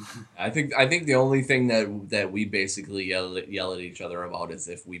 I think the only thing that we basically yell at each other about is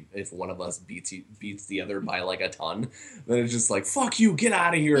if one of us beats the other by like a ton, then it's just like, fuck you, get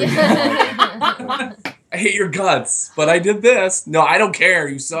out of here. I hate your guts, but I did this. No, I don't care.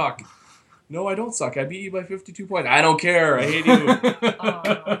 You suck. No, I don't suck. I beat you by 52 points. I don't care. I hate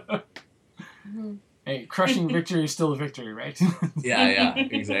you. Hey, crushing victory is still a victory, right? Yeah,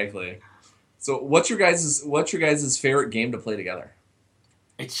 exactly. So, what's your guys' favorite game to play together?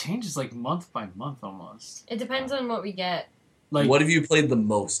 It changes like month by month almost. It depends on what we get. Like, what have you played the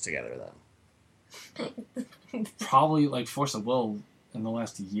most together then? Probably like Force of Will in the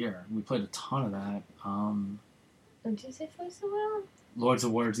last year. We played a ton of that. Did you say Force of Will? Lords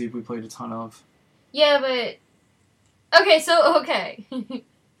of Waterdeep we played a ton of. Yeah, but okay.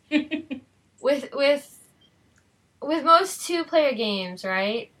 with most 2-player games,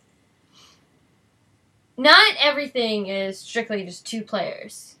 right? Not everything is strictly just 2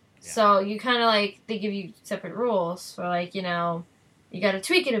 players. Yeah. So you kind of like, they give you separate rules for like, you got to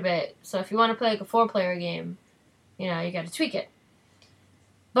tweak it a bit. So if you want to play like a 4-player game, you got to tweak it.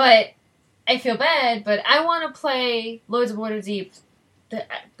 But I feel bad, but I want to play Lords of Waterdeep, the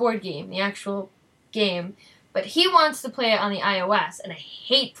board game, the actual game. But he wants to play it on the iOS, and I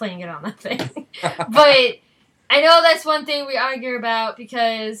hate playing it on that thing. But I know that's one thing we argue about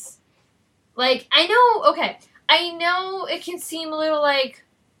because... Like, I know it can seem a little, like,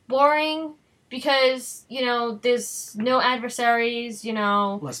 boring because, there's no adversaries,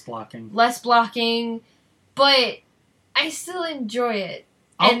 Less blocking. But I still enjoy it.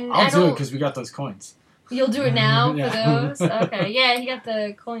 I'll do it because we got those coins. You'll do it now for those? Okay, yeah, he got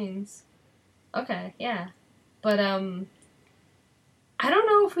the coins. Okay, yeah. But, I don't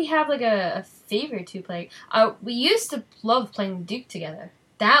know if we have, like, a favorite 2-player. We used to love playing Duke together.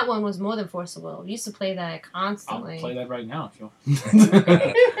 That one was more than Force of Will. We used to play that constantly. I'll play that right now if you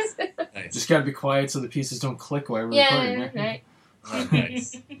want. Nice. Just gotta be quiet so the pieces don't click while we're recording. Right.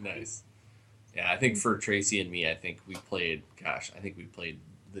 Nice. Yeah, I think for Traci and me, I think we played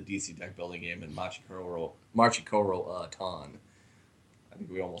the DC deck building game and Machikoro a ton. I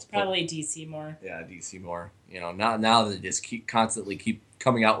think we almost probably DC more. Yeah, DC more. Now that they just keep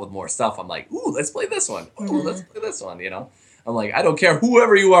coming out with more stuff, I'm like, ooh, let's play this one. Ooh, let's play this one. I'm like, I don't care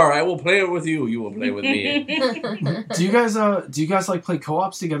whoever you are, I will play it with you. You will play with me. Do you guys like play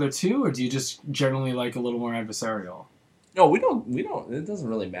co-ops together too, or do you just generally like a little more adversarial? No, we don't. It doesn't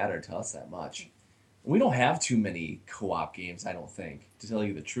really matter to us that much. We don't have too many co-op games, I don't think, to tell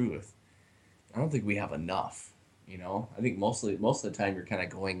you the truth. I don't think we have enough. I think most of the time you're kind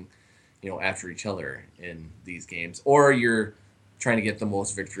of going, after each other in these games, or you're trying to get the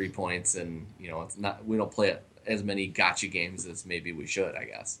most victory points, and it's not. We don't play it as many gotcha games as maybe we should, I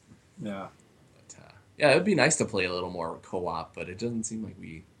guess. Yeah. But, it would be nice to play a little more co-op, but it doesn't seem like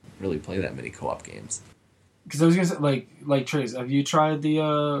we really play that many co-op games. Because I was gonna say, like Trace, have you tried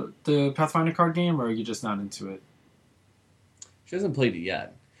the Pathfinder card game, or are you just not into it? She hasn't played it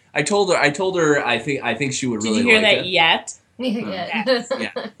yet. I told her I think she would really like it. Did you hear that yet?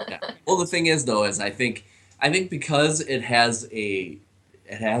 Yeah. Well, the thing is though, I think because it has a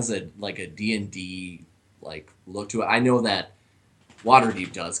like a D&D like look to it. I know that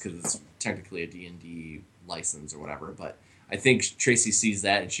Waterdeep does because it's technically a D&D license or whatever, but I think Traci sees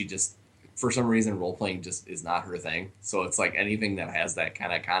that and she just, for some reason, role-playing just is not her thing. So it's like anything that has that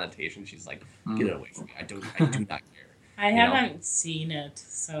kind of connotation, she's like, get it away from me. I do not care. I haven't seen it,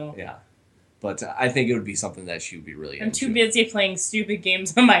 so... Yeah. But I think it would be something that she would be really into. I'm too busy playing stupid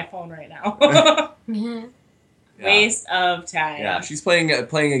games on my phone right now. Yeah. Waste of time. Yeah, she's playing a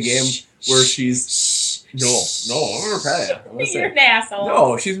game where she's... No, I'm gonna pet it. You're an asshole.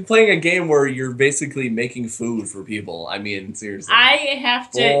 No, she's playing a game where you're basically making food for people. I mean, seriously. I have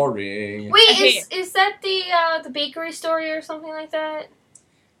to... Boring. Wait, is that the bakery story or something like that?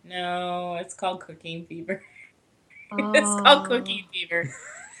 No, it's called Cooking Fever. Oh. It's called Cooking Fever.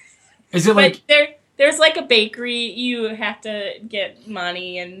 Is it like... But there's like a bakery, you have to get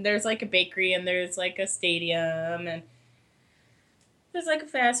money, and there's like a bakery, and there's like a stadium, and there's like a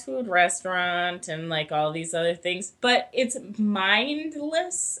fast food restaurant and like all these other things, but it's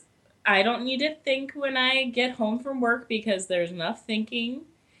mindless. I don't need to think when I get home from work because there's enough thinking.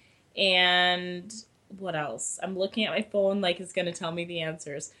 And what else? I'm looking at my phone like it's going to tell me the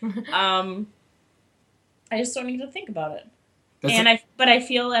answers. I just don't need to think about it. But I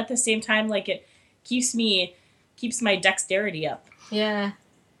feel at the same time like it keeps my dexterity up. Yeah.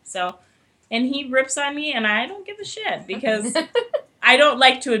 So, and he rips on me and I don't give a shit because I don't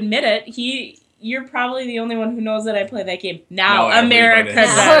like to admit it. You're probably the only one who knows that I play that game. Now, America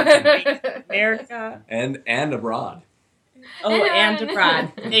does. America. And abroad. Oh, and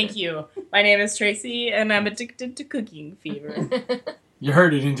abroad. Thank you. My name is Traci, and I'm addicted to cooking fever. You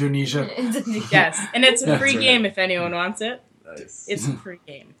heard it, Indonesia. Yes, and it's a free game if anyone wants it. Nice. It's a free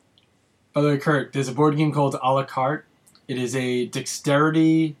game. By the way, Kurt, there's a board game called A la Carte. It is a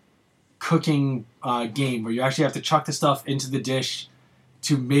dexterity cooking game where you actually have to chuck the stuff into the dish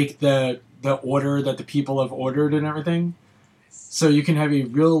to make the order that the people have ordered and everything. So you can have a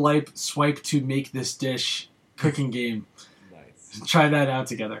real life swipe to make this dish cooking game. Nice. Try that out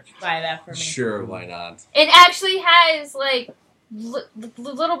together. Buy that for me. Sure, why not? It actually has like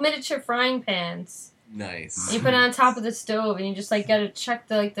little miniature frying pans. Nice. And you put it on top of the stove and you just like gotta check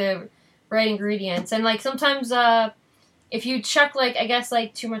the right ingredients. And like sometimes if you chuck like I guess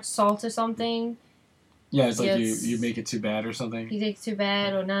like too much salt or something. Yeah, it's like you make it too bad or something. You think it's too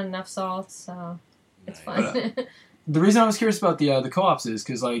bad or not enough salt, so it's fun. The reason I was curious about the co-ops is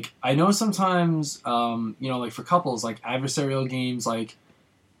because like I know sometimes like for couples like adversarial games like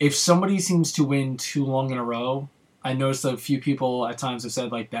if somebody seems to win too long in a row, I noticed a few people at times have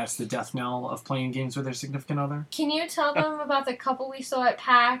said like that's the death knell of playing games with their significant other. Can you tell them about the couple we saw at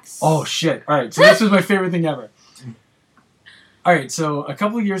PAX? Oh shit! All right, so this was my favorite thing ever. All right, so a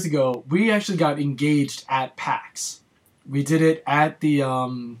couple of years ago, we actually got engaged at PAX. We did it at the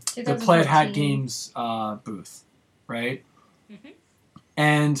Plaid Hat Games booth, right? Mm-hmm.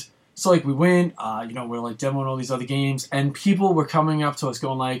 And so like we went, we're like demoing all these other games, and people were coming up to us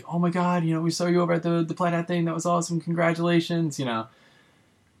going like, "Oh my god, we saw you over at the Plaid Hat thing. That was awesome. Congratulations,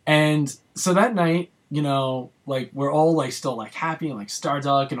 And so that night, like we're all like still like happy and like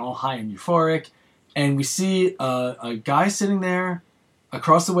Starduck and all high and euphoric. And we see a guy sitting there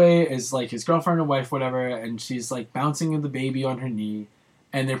across the way is like his girlfriend or wife, whatever, and she's like bouncing the baby on her knee,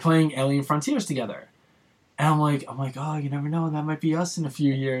 and they're playing Alien Frontiers together. And I'm like, oh, you never know, that might be us in a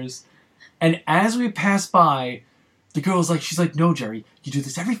few years. And as we pass by, the girl's like, she's like, no, Jerry, you do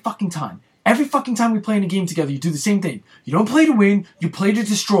this every fucking time. Every fucking time we play in a game together, you do the same thing. You don't play to win, you play to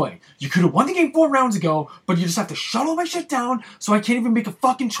destroy. You could have won the game 4 rounds ago, but you just have to shut all my shit down so I can't even make a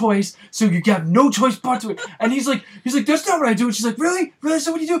fucking choice, so you have no choice but to it. And he's like, that's not what I do. And she's like, really? Really?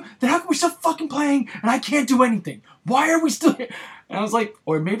 So what do you do? Then how come we're still fucking playing and I can't do anything? Why are we still here? And I was like,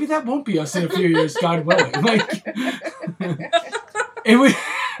 or maybe that won't be us in a few years, God willing. Like,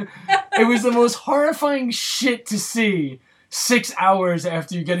 it was the most horrifying shit to see. 6 hours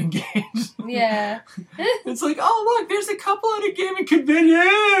after you get engaged. Yeah. It's like, oh, look, there's a couple at a gaming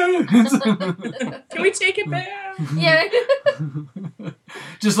convention. Can we take it back? Yeah.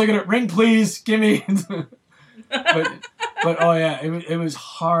 Just looking at ring, please. Gimme. but oh, yeah, it was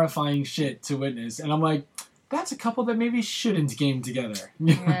horrifying shit to witness. And I'm like, that's a couple that maybe shouldn't game together.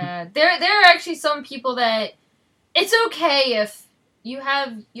 Yeah. There are actually some people that it's okay if you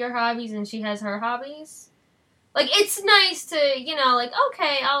have your hobbies and she has her hobbies. Like, it's nice to,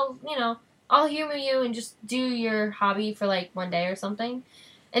 okay, I'll humor you and just do your hobby for, like, one day or something.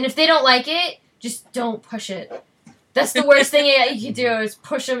 And if they don't like it, just don't push it. That's the worst thing you can do is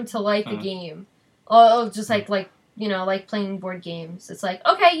push them to like the game. Or just, like playing board games. It's like,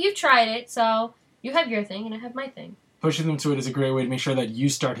 okay, you've tried it, so you have your thing and I have my thing. Pushing them to it is a great way to make sure that you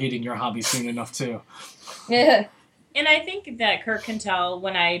start hating your hobby soon enough, too. Yeah. And I think that Kirk can tell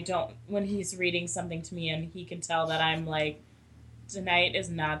when he's reading something to me and he can tell that I'm like, tonight is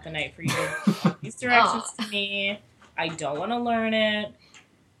not the night for you to give these directions to me. I don't want to learn it.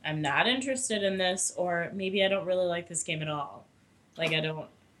 I'm not interested in this, or maybe I don't really like this game at all. Like, I don't,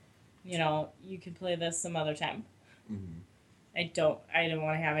 you can play this some other time. Mm-hmm. I don't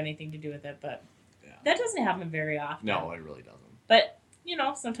want to have anything to do with it, but that doesn't happen very often. No, it really doesn't. But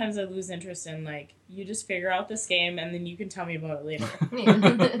sometimes I lose interest in, like, you just figure out this game and then you can tell me about it later.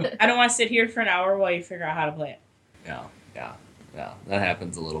 I don't want to sit here for an hour while you figure out how to play it. Yeah. That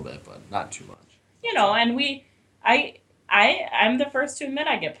happens a little bit, but not too much. And I'm the first to admit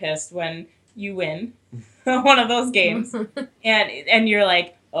I get pissed when you win one of those games. and you're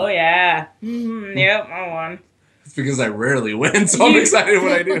like, oh, yeah. Yep, I won. It's because I rarely win, so I'm excited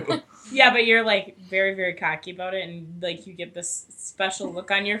when I do. Yeah, but you're like very, very cocky about it, and like you get this special look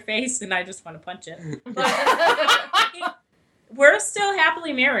on your face, and I just want to punch it. We're still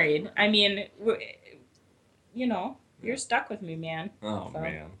happily married. I mean, you know, you're stuck with me, man. Oh, so.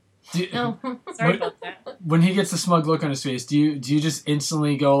 Man. Sorry about that. When he gets the smug look on his face, do you just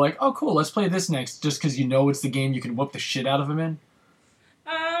instantly go like, "Oh, cool, let's play this next," just because you know it's the game you can whoop the shit out of him in?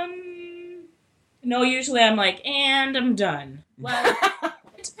 No, usually I'm like, and I'm done. Well,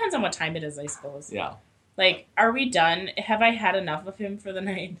 it depends on what time it is, I suppose. Yeah. Like, are we done? Have I had enough of him for the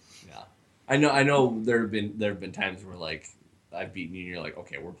night? Yeah. I know there have been times where like I've beaten you and you're like,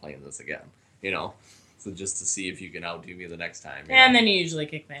 okay, we're playing this again. You know? So just to see if you can outdo me the next time. And then you usually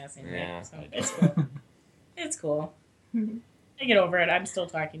kick my ass anyway. Yeah. So it's cool. It's cool. I get over it. I'm still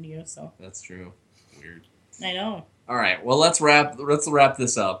talking to you, so. That's true. Weird. I know. All right. Well, let's wrap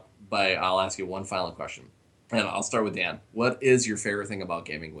this up by I'll ask you one final question. And I'll start with Dan. What is your favorite thing about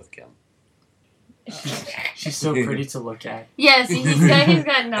gaming with Kim? She's so pretty to look at. Yes, he's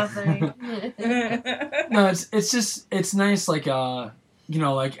got nothing. No, it's nice, like you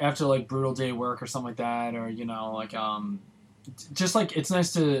know, like after like brutal day work or something like that, or you know, like just like it's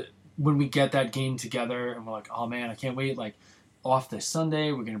nice to when we get that game together and we're like, oh man, I can't wait, like off this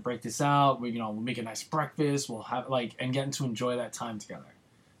Sunday, we're gonna break this out, we'll make a nice breakfast, we'll have like and getting to enjoy that time together.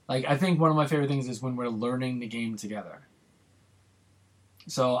 Like I think one of my favorite things is when we're learning the game together.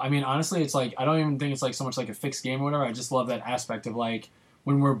 So I mean, honestly, it's like I don't even think it's like so much like a fixed game or whatever. I just love that aspect of like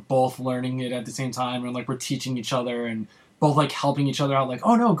when we're both learning it at the same time and like we're teaching each other and both like helping each other out. Like,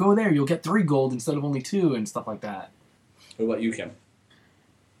 oh no, go there, you'll get 3 gold instead of only 2 and stuff like that. What about you, Kim?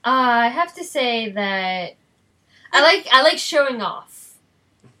 I have to say that I like showing off.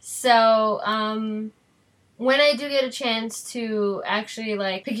 So when I do get a chance to actually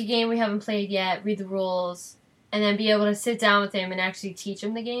like pick a game we haven't played yet, read the rules, and then be able to sit down with him and actually teach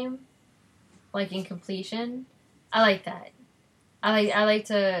him the game, like in completion, I like that. I like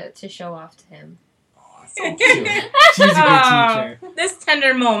to show off to him. Oh, so cute. She's a good teacher. This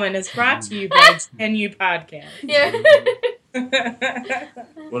tender moment is brought to you by GNU Podcast. Yeah.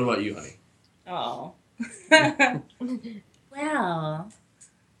 What about you, honey? Oh. Well.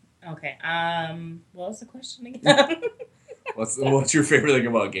 Okay. What was the question again? What's your favorite thing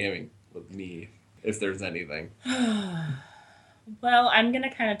about gaming with me, if there's anything? Well, I'm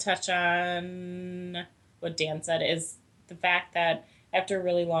gonna kind of touch on what Dan said, is the fact that after a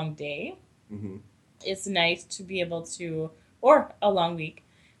really long day, it's nice to be able to, or a long week,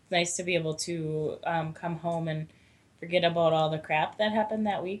 it's nice to be able to come home and forget about all the crap that happened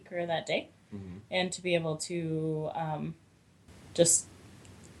that week or that day, and to be able to just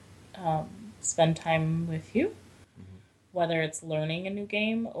spend time with you, whether it's learning a new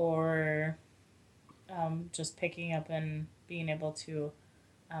game or just picking up and being able to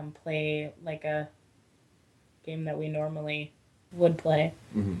play like a game that we normally would play,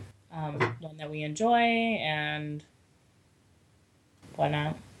 one that we enjoy and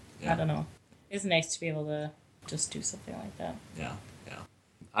whatnot. Yeah. I don't know. It's nice to be able to just do something like that. Yeah.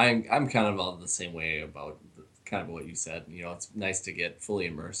 I'm kind of all the same way about kind of what you said. You know, it's nice to get fully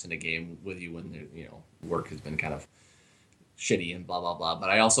immersed in a game with you when work has been kind of shitty and blah blah blah. But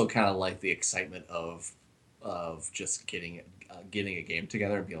I also kind of like the excitement of just getting a game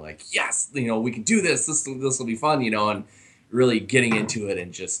together and being like, yes, we can do this. This will be fun, and really getting into it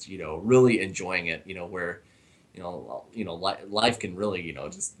and just really enjoying it. Where life can really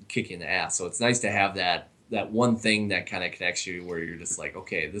just kick you in the ass. So it's nice to have that one thing that kind of connects you where you're just like,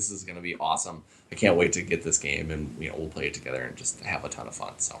 okay, this is going to be awesome. I can't wait to get this game and we'll play it together and just have a ton of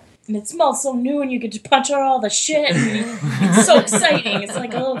fun. So. And it smells so new and you get to punch out all the shit. And it's so exciting. It's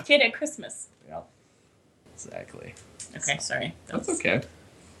like a little kid at Christmas. Yeah. Exactly. Okay, sorry. That's okay.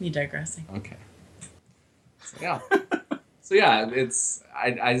 Me digressing. Okay. So, yeah.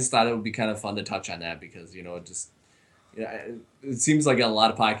 I just thought it would be kind of fun to touch on that because, it seems like in a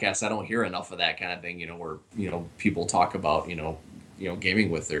lot of podcasts I don't hear enough of that kind of thing, where, people talk about, gaming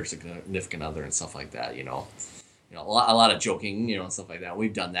with their significant other and stuff like that, a lot of joking, and stuff like that.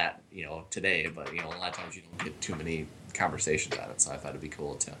 We've done that, today, but, a lot of times you don't get too many conversations on it, so I thought it'd be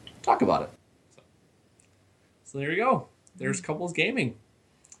cool to talk about it. So there you go. There's Couples Gaming.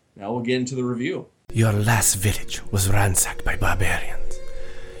 Now we'll get into the review. Your last village was ransacked by barbarians.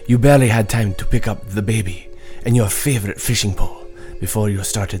 You barely had time to pick up the baby and your favorite fishing pole before you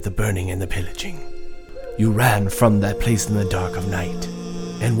started the burning and the pillaging. You ran from that place in the dark of night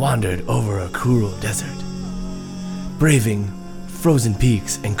and wandered over a cruel desert, braving frozen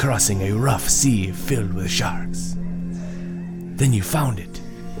peaks and crossing a rough sea filled with sharks. Then you found it,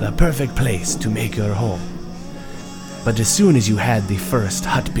 the perfect place to make your home. But as soon as you had the first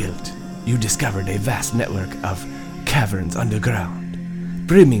hut built, you discovered a vast network of caverns underground,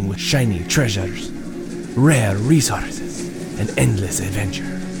 brimming with shiny treasures, rare resources, and endless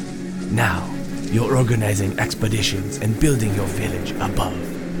adventure. Now, you're organizing expeditions and building your village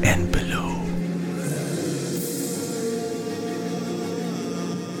above and below.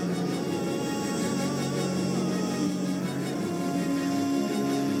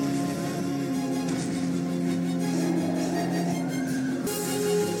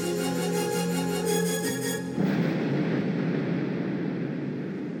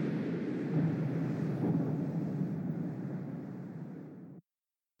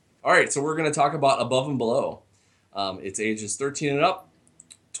 All right, so we're going to talk about Above and Below. It's ages 13 and up,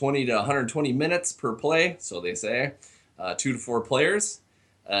 20 to 120 minutes per play, so they say. 2 to 4 players.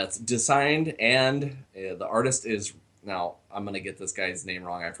 It's designed, and the artist is, now I'm going to get this guy's name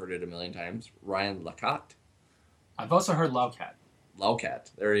wrong. I've heard it a million times. Ryan Lacat. I've also heard Laucat.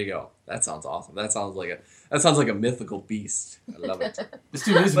 Laucat. There you go. That sounds awesome. That sounds like a mythical beast. I love it. This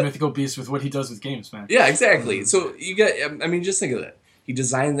dude is a mythical beast with what he does with games, man. Yeah, exactly. So you get, I mean, just think of it. He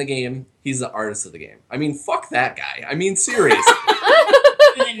designed the game. He's the artist of the game. I mean, fuck that guy. I mean, seriously.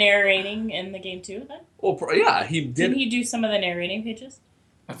 The narrating in the game too, then? Well, yeah, he did. Didn't he do some of the narrating pages?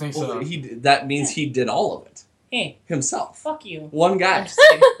 I think so. That means he did all of it. Hey. Himself. Fuck you. One guy. So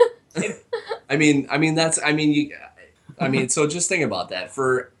just think about that.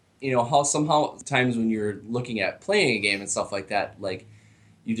 For, how somehow times when you're looking at playing a game and stuff like that, like,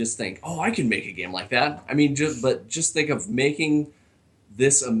 you just think, oh, I can make a game like that. I mean, just think of making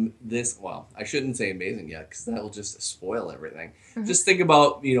this, well, I shouldn't say amazing yet, because that will just spoil everything. Mm-hmm. Just think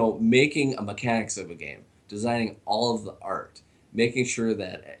about, making a mechanics of a game, designing all of the art, making sure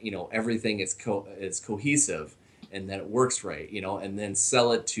that, everything is cohesive and that it works right, and then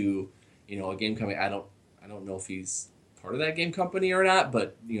sell it to, a game company. I don't know if he's part of that game company or not,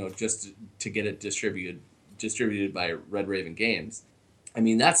 but, just to get it distributed by Red Raven Games. I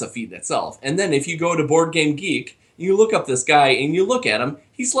mean, that's a feat in itself. And then if you go to Board Game Geek, you look up this guy and you look at him,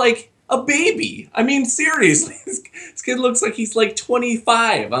 he's like a baby. I mean, seriously, this kid looks like he's like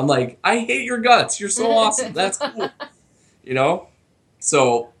 25. I'm like, I hate your guts. You're so awesome. That's cool.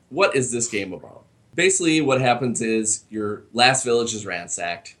 So what is this game about? Basically, what happens is your last village is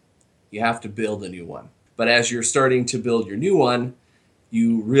ransacked. You have to build a new one. But as you're starting to build your new one,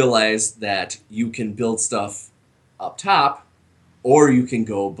 you realize that you can build stuff up top, or you can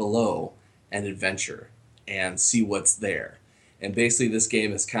go below and adventure and see what's there. And basically this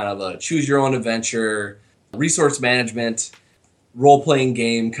game is kind of a choose your own adventure, resource management, role-playing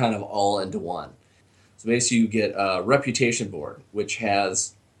game kind of all into one. So basically you get a reputation board, which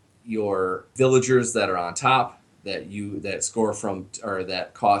has your villagers that are on top that score from, or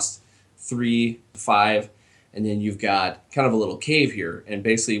that cost 3 to 5, and then you've got kind of a little cave here. And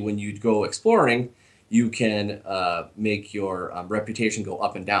basically when you go exploring, you can make your reputation go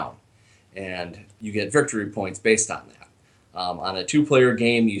up and down. And you get victory points based on that. On a 2-player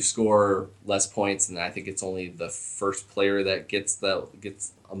game, you score less points, and I think it's only the first player that gets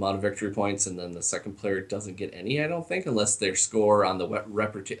amount of victory points, and then the second player doesn't get any, I don't think, unless their score on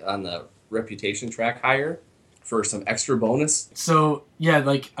the reputation track higher for some extra bonus. So, yeah,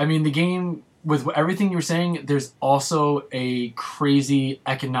 the game, with everything you were saying, there's also a crazy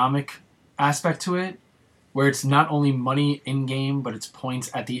economic aspect to it, where it's not only money in-game, but it's points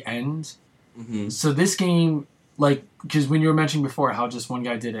at the end. Mm-hmm. So this game, because when you were mentioning before how just one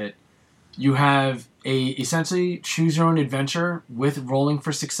guy did it, you have a essentially choose-your-own adventure with rolling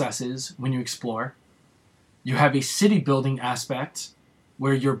for successes when you explore. You have a city-building aspect,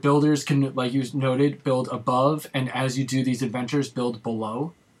 where your builders can, like you noted, build above, and as you do these adventures, build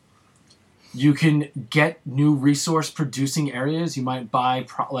below. You can get new resource-producing areas. You might buy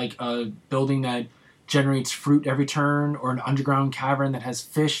a building that generates fruit every turn, or an underground cavern that has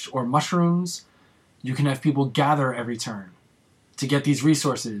fish or mushrooms. You can have people gather every turn to get these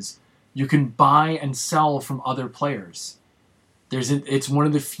resources. You can buy and sell from other players. It's one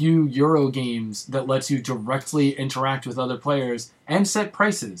of the few Euro games that lets you directly interact with other players and set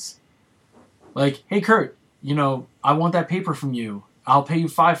prices. Like, hey Kurt, I want that paper from you. I'll pay you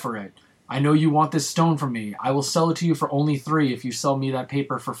 5 for it. I know you want this stone from me. I will sell it to you for only 3 if you sell me that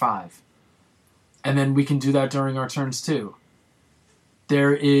paper for 5. And then we can do that during our turns too.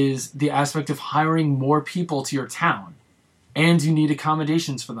 There is the aspect of hiring more people to your town. And you need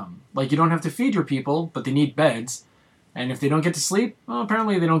accommodations for them. Like, you don't have to feed your people, but they need beds. And if they don't get to sleep, well,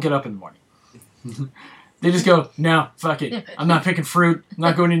 apparently they don't get up in the morning. They just go, no, fuck it. I'm not picking fruit. I'm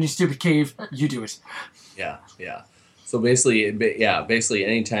not going in your stupid cave. You do it. Yeah. So basically,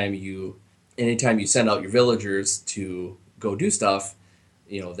 anytime you send out your villagers to go do stuff,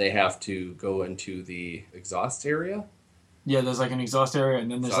 they have to go into the exhaust area. Yeah, there's like an exhaust area, and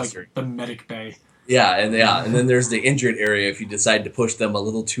then there's the medic bay. Yeah, and then there's the injured area if you decide to push them a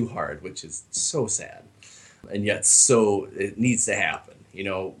little too hard, which is so sad. And yet it needs to happen,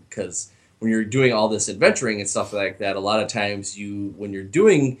 because when you're doing all this adventuring and stuff like that, a lot of times when you're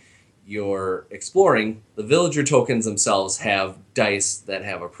doing your exploring, the villager tokens themselves have dice that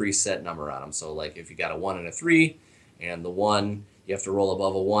have a preset number on them. So like if you got a 1 and a 3, and the 1, you have to roll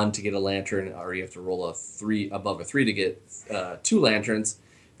above a 1 to get a lantern, or you have to roll a 3 above a 3 to get 2 lanterns.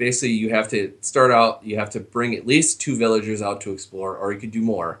 Basically, you have to start out, you have to bring at least 2 villagers out to explore, or you could do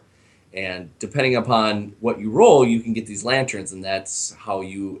more. And depending upon what you roll, you can get these lanterns, and that's how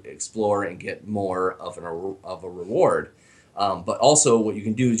you explore and get more of a reward. But also what you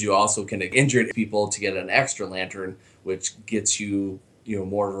can do is you also can injure people to get an extra lantern, which gets you,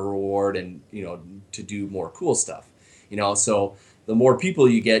 more of a reward and, to do more cool stuff. So the more people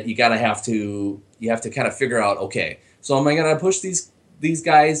you get, you have to kind of figure out, okay, so am I going to push these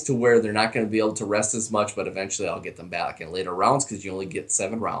guys to where they're not going to be able to rest as much, but eventually I'll get them back in later rounds because you only get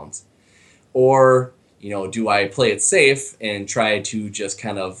 7 rounds. Or, do I play it safe and try to just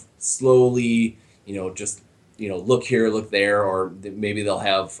kind of slowly, look here, look there, or maybe they'll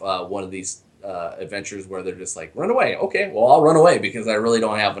have one of these adventures where they're just like, run away. Okay, well, I'll run away because I really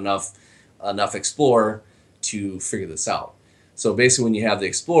don't have enough explore to figure this out. So basically when you have the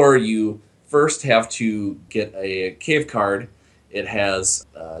explorer, you first have to get a cave card. It has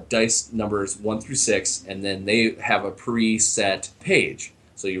dice numbers 1 through 6, and then they have a preset page.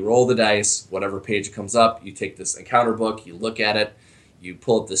 So you roll the dice, whatever page comes up, you take this encounter book, you look at it, you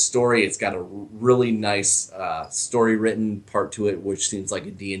pull up the story. It's got a really nice story written part to it, which seems like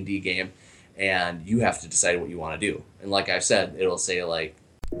a D&D game, and you have to decide what you want to do. And like I've said, it'll say like,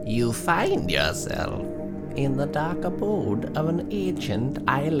 you find yourself in the dark abode of an ancient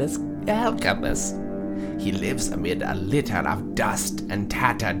eyeless alchemist. He lives amid a litter of dust and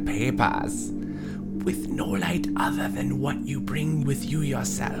tattered papers, with no light other than what you bring with you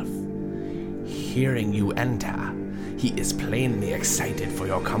yourself. Hearing you enter, he is plainly excited for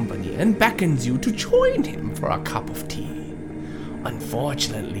your company and beckons you to join him for a cup of tea.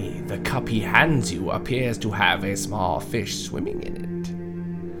 Unfortunately, the cup he hands you appears to have a small fish swimming in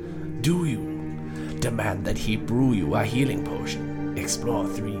it. Do you demand that he brew you a healing potion? Explore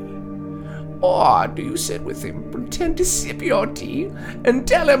 3. Or do you sit with him, pretend to sip your tea, and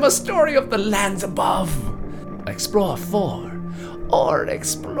tell him a story of the lands above? Explore 4, or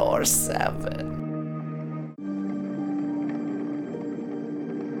explore 7.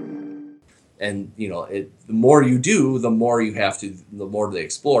 And the more you do, the more they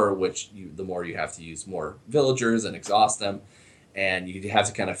explore, the more you have to use more villagers and exhaust them, and you have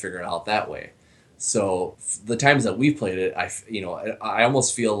to kind of figure it out that way. So the times that we've played it, I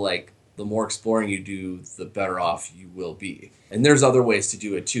almost feel like the more exploring you do, the better off you will be. And there's other ways to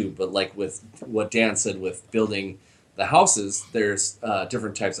do it too, but like with what Dan said with building the houses, there's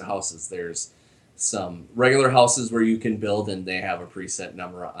different types of houses. There's some regular houses where you can build and they have a preset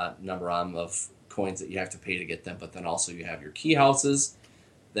number on of coins that you have to pay to get them, but then also you have your key houses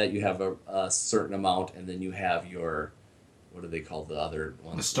that you have a certain amount, and then you have your, what do they call the other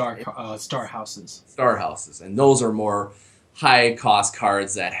ones? The star houses. Star houses, and those are more high cost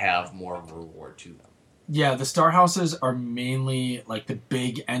cards that have more of a reward to them. Yeah, the star houses are mainly like the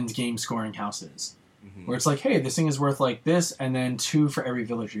big end game scoring houses. Mm-hmm. Where it's like, hey, this thing is worth like this, and then 2 for every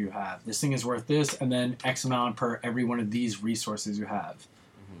villager you have. This thing is worth this, and then X amount per every one of these resources you have.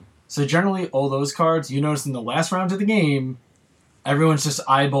 Mm-hmm. So generally, all those cards, you notice in the last round of the game, everyone's just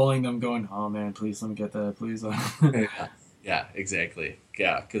eyeballing them going, oh man, please let me get that, please. Yeah, exactly.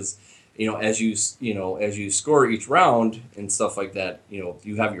 Yeah, because as you score each round and stuff like that,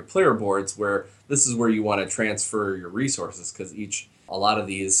 you have your player boards where this is where you want to transfer your resources, because a lot of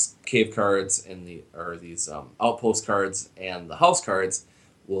these cave cards and these outpost cards and the house cards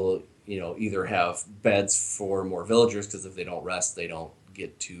will either have beds for more villagers, because if they don't rest, they don't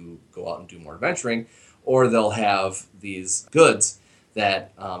get to go out and do more adventuring, or they'll have these goods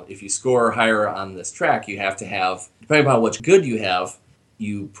that if you score higher on this track, you have to have, depending upon which good you have,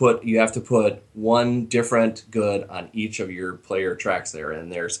 you have to put 1 different good on each of your player tracks there,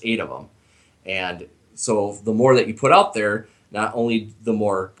 and there's 8 of them. And so the more that you put out there, not only the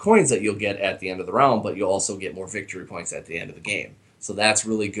more coins that you'll get at the end of the round, but you'll also get more victory points at the end of the game. So that's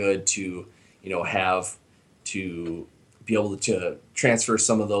really good to, have to be able to transfer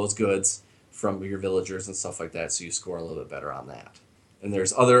some of those goods from your villagers and stuff like that, so you score a little bit better on that. And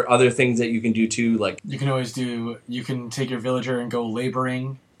there's other things that you can do too, like you can take your villager and go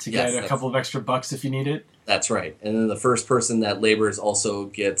laboring to get a couple of extra bucks if you need it. That's right. And then the first person that labors also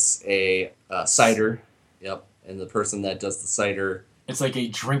gets a cider. Yep. And the person that does the cider... It's like a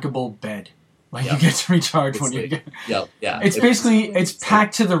drinkable bed. Like, you get to recharge when you get... Yep, yeah. It's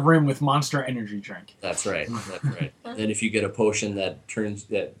packed to the rim with Monster Energy drink. That's right. That's right. And then if you get a potion that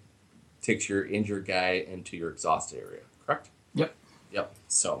takes your injured guy into your exhaust area. Correct? Yep.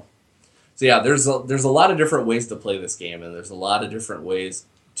 So yeah, there's a lot of different ways to play this game, and there's a lot of different ways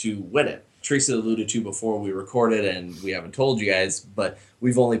to win it. Traci alluded to before we recorded, and we haven't told you guys, but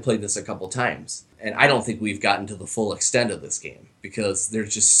we've only played this a couple times. And I don't think we've gotten to the full extent of this game, because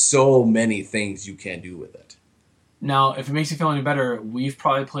there's just so many things you can do with it. Now, if it makes you feel any better, we've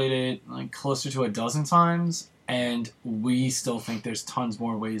probably played it like closer to a dozen times, and we still think there's tons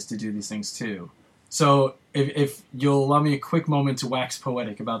more ways to do these things too. So if you'll allow me a quick moment to wax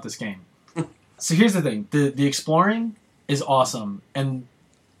poetic about this game. So here's the thing. The exploring is awesome, and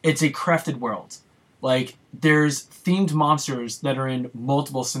it's a crafted world. Like, there's themed monsters that are in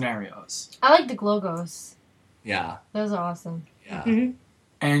multiple scenarios. I like the Glogos. Yeah. Those are awesome. Yeah. Mm-hmm.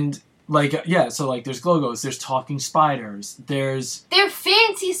 And, like, so, like, there's Glogos, there's talking spiders, there's... They're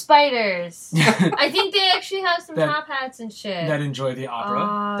fancy spiders! I think they actually have some top hats and shit. That enjoy the opera.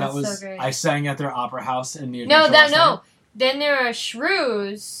 Oh, that was so great. I sang at their opera house in the No. Then there are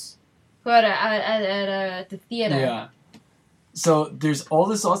shrews who are at the theater. Yeah. So there's all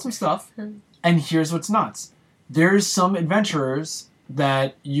this awesome stuff, and here's what's nuts. There's some adventurers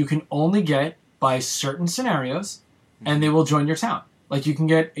that you can only get by certain scenarios, and they will join your town. Like, you can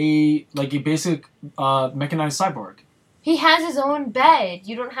get a basic mechanized cyborg. He has his own bed.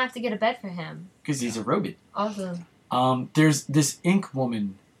 You don't have to get a bed for him. Because he's a robot. Awesome. There's this ink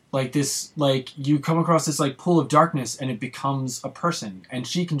woman. Like, this, like, you come across this, like, pool of darkness, and it becomes a person, and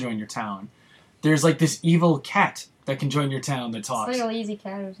she can join your town. There's, like, this evil cat that can join your town that talks. It's like a lazy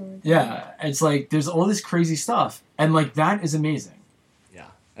cat or something. Yeah, it's like, there's all this crazy stuff, and, like, that is amazing. Yeah.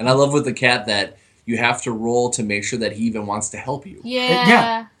 And I love with the cat that you have to roll to make sure that he even wants to help you.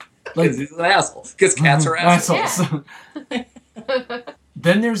 Yeah. Like, he's an asshole. Because cats are assholes. Yeah.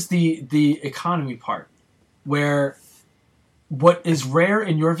 Then there's the economy part, where what is rare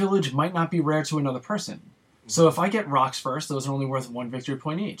in your village might not be rare to another person. So if I get rocks first, those are only worth 1 victory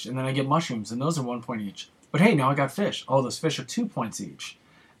point each. And then I get mushrooms, and those are 1 point each. But hey, now I got fish. Oh, those fish are 2 points each.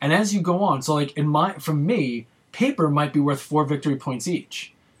 And as you go on, so like for me, paper might be worth 4 victory points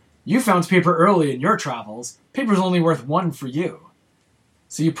each. You found paper early in your travels. Paper's only worth 1 for you.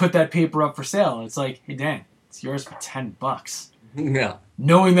 So you put that paper up for sale, and it's like, hey Dan, it's yours for $10. Yeah.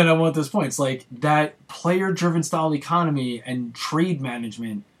 Knowing that I want those points, like, that player-driven style economy and trade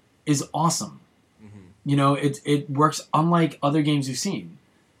management is awesome. Mm-hmm. You know, it works unlike other games you've seen.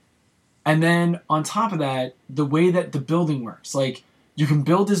 And then on top of that, the way that the building works, like, you can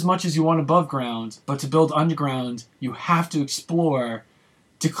build as much as you want above ground, but to build underground, you have to explore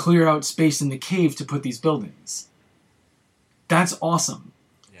to clear out space in the cave to put these buildings. That's awesome.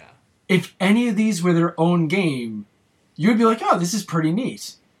 Yeah. If any of these were their own game, you would be like, oh, this is pretty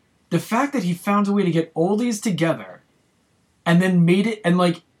neat. The fact that he found a way to get all these together and then made it, and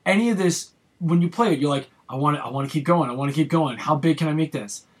like any of this, when you play it, you're like, I want to keep going. I want to keep going. How big can I make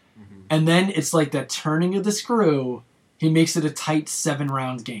this? Mm-hmm. And then it's like that turning of the screw. He makes it a tight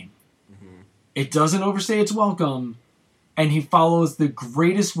 7-round game. Mm-hmm. It doesn't overstay its welcome. And he follows the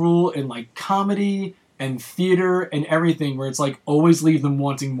greatest rule in like comedy and theater and everything, where it's like, always leave them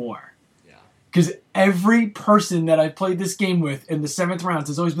wanting more. Because every person that I've played this game with in the 7th rounds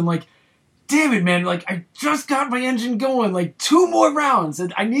has always been like, damn it, man, like, I just got my engine going, like, 2 more rounds,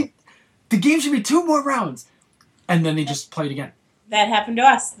 and the game should be 2 more rounds. And then they just play it again. That happened to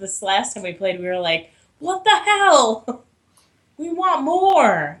us. This last time we played, we were like, what the hell? We want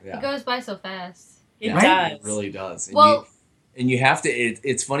more. Yeah. It goes by so fast. It does. It really does. And you have to.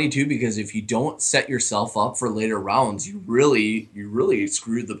 It's funny too, because if you don't set yourself up for later rounds, you really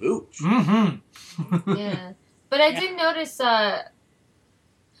screwed the booch. Mm-hmm. Yeah, but I did notice.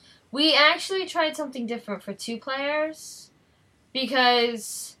 We actually tried something different for 2 players,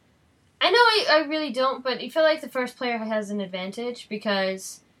 because I know I really don't, but I feel like the first player has an advantage,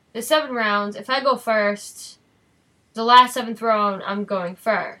 because the 7 rounds, if I go first, the last 7th round, I'm going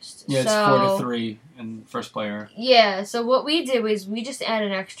first. Yeah, it's 4-3 in first player. Yeah, so what we did was we just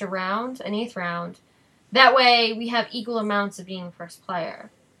added an extra round, an 8th round. That way, we have equal amounts of being first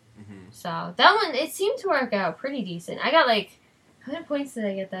player. Mm-hmm. So that one, it seemed to work out pretty decent. I got like, how many points did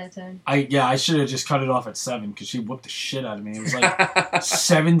I get that time? I should have just cut it off at 7, because she whooped the shit out of me. It was like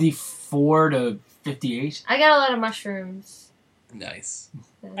 74 to 58. I got a lot of mushrooms. Nice.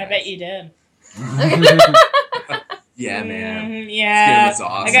 I bet you did. Yeah, man. Yeah. This game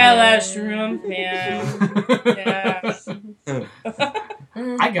is awesome. I got a lot of shroom, man.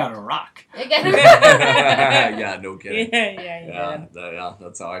 Yeah. I got a rock. Yeah, no kidding. Yeah,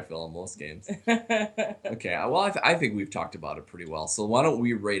 that's how I feel in most games. Okay, well, I think we've talked about it pretty well. So why don't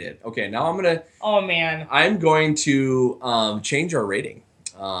we rate it? Okay, now Oh man. I'm going to change our rating.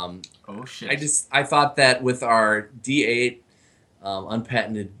 Oh shit! I thought that with our D8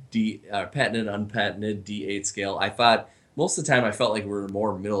 unpatented unpatented D8 scale, I thought most of the time I felt like we were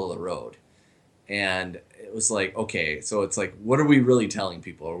more middle of the road, and it was like, okay, so it's like, what are we really telling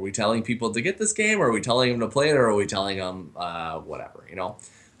people? Are we telling people to get this game, or are we telling them to play it, or are we telling them whatever, you know?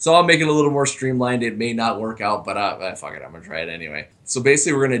 So I'll make it a little more streamlined. It may not work out, but fuck it, I'm gonna try it anyway. So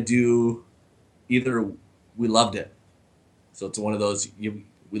basically, we're gonna do either we loved it, so it's one of those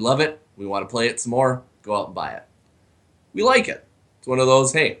we love it, we want to play it some more, go out and buy it. We like it. It's one of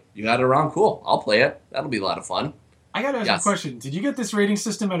those, hey, you got it around, cool, I'll play it. That'll be a lot of fun. I gotta ask a question. Did you get this rating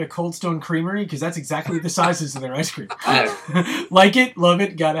system at a Cold Stone Creamery? Because that's exactly the sizes of their ice cream. Like it, love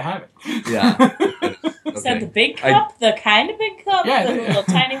it, gotta have it. Yeah. Okay. Is that the big cup? The kind of big cup? Yeah, the little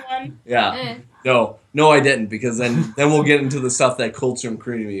tiny one? Yeah. No, I didn't, because then we'll get into the stuff that Cold Stone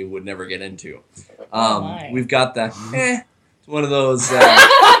Creamery would never get into. We've got the, it's one of those,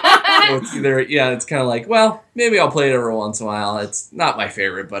 it's either, it's kind of like, well, maybe I'll play it every once in a while. It's not my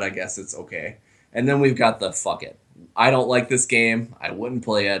favorite, but I guess it's okay. And then we've got the fuck it. I don't like this game. I wouldn't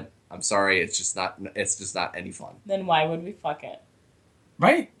play it. I'm sorry. It's just not any fun. Then why would we fuck it?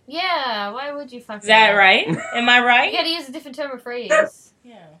 Right? Yeah, why would you fuck it? Is that right? Am I right? You gotta use a different term of phrase.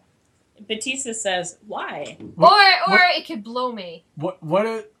 Yeah. Batista says, why? Or it could blow me. What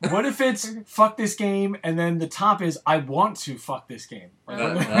if it's fuck this game and then the top is I want to fuck this game?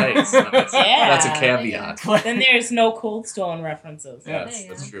 Nice. Yeah. That's a caveat. Then there's no Cold Stone references. Yes,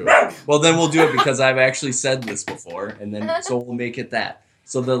 that's true. Well, then we'll do it because I've actually said this before, and then so we'll make it that.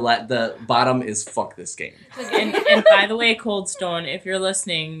 So the bottom is fuck this game. And by the way, Cold Stone, if you're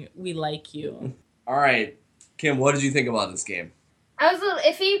listening, we like you. All right, Kim, what did you think about this game? I was a little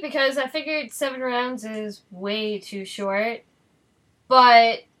iffy because I figured 7 rounds is way too short.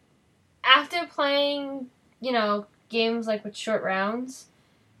 But after playing, games like with short rounds,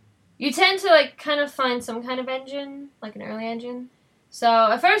 you tend to like kind of find some kind of engine, like an early engine. So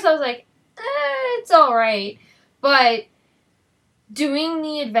at first I was like, it's alright. But doing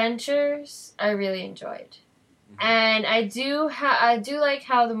the adventures, I really enjoyed. And I do like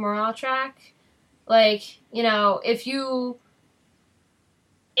how the morale track, like,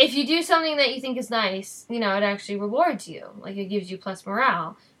 if you do something that you think is nice, it actually rewards you. Like, it gives you plus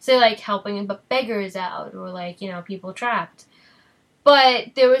morale. Say, like, helping beggars out or, like, people trapped.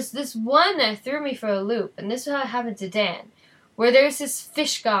 But there was this one that threw me for a loop, and this is how it happened to Dan, where there's this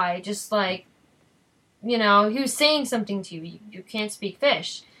fish guy just, like, he was saying something to you. You can't speak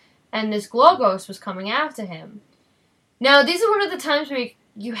fish. And this Glogos was coming after him. Now, these are one of the times where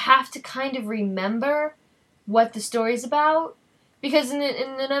you have to kind of remember what the story's about. Because in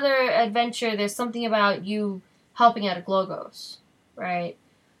another adventure, there's something about you helping out a Glogos, right?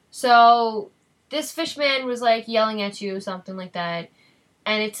 So this fishman was, like, yelling at you, something like that.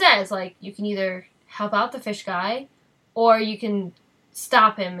 And it says, like, you can either help out the fish guy, or you can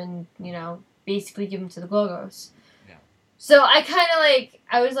stop him and, basically give him to the Glogos. Yeah. So I kind of, like,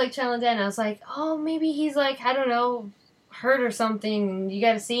 I was, like, telling Dan, I was like, oh, maybe he's, like, I don't know, hurt or something. You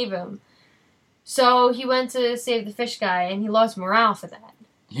gotta save him. So he went to save the fish guy, and he lost morale for that.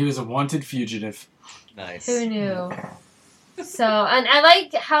 He was a wanted fugitive. Nice. Who knew? So, and I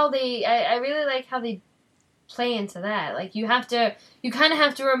like how I really like how they play into that. Like, you kind of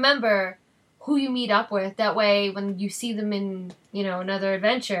have to remember who you meet up with. That way, when you see them in, another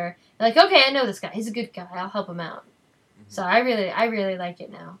adventure, you're like, okay, I know this guy. He's a good guy. I'll help him out. Mm-hmm. So I really like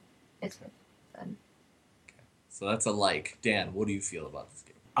it now. It's fun. Okay. So that's a like. Dan, what do you feel about this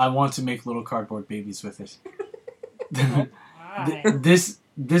game? I want to make little cardboard babies with it. Oh,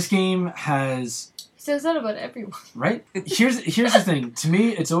 This game has... He says that about everyone. Right? Here's the thing. To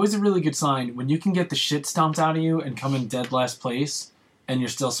me, it's always a really good sign when you can get the shit stomped out of you and come in dead last place, and you're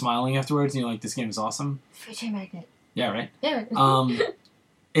still smiling afterwards, and you're like, this game is awesome. Free magnet. Yeah, right? Yeah.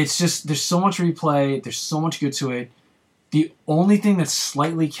 It's just, there's so much replay, there's so much good to it. The only thing that's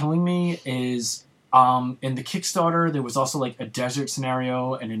slightly killing me is... in the Kickstarter, there was also like a desert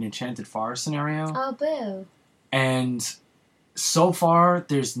scenario and an enchanted forest scenario. Oh, boo. And so far,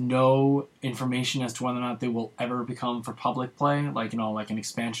 there's no information as to whether or not they will ever become for public play, like, like an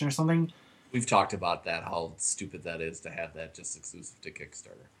expansion or something. We've talked about that, how stupid that is to have that just exclusive to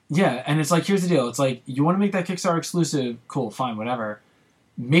Kickstarter. Yeah, and it's like, here's the deal. It's like, you want to make that Kickstarter exclusive, cool, fine, whatever.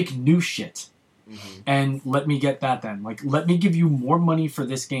 Make new shit. and let me get that then. Like, let me give you more money for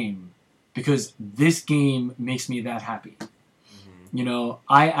this game because this game makes me that happy. You know,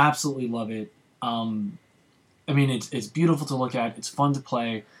 I absolutely love it. I mean, it's beautiful to look at. It's fun to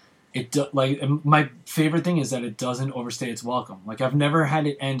play. My favorite thing is that it doesn't overstay its welcome. Like, I've never had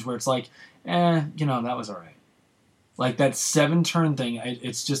it end where it's like, you know, that was all right. Like, that 7-turn thing,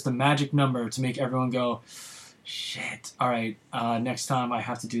 it's just a magic number to make everyone go, shit, all right, next time I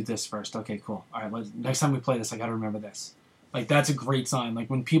have to do this first. Okay, cool. All right, next time we play this, I got to remember this. Like, that's a great sign. Like,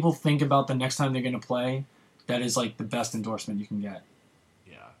 when people think about the next time they're going to play, that is, like, the best endorsement you can get.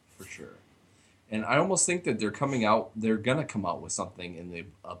 Yeah, for sure. And I almost think that they're going to come out with something in the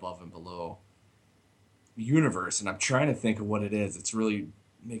Above and Below universe, and I'm trying to think of what it is. It's really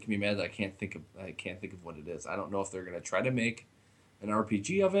making me mad that I can't think of what it is. I don't know if they're going to try to make an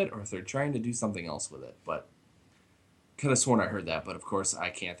RPG of it or if they're trying to do something else with it, but could have sworn I heard that, but of course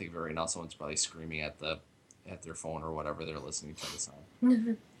I can't think of it right now. Someone's probably screaming at their phone or whatever they're listening to this on.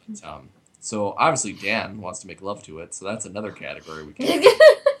 But, so obviously Dan wants to make love to it, so that's another category we can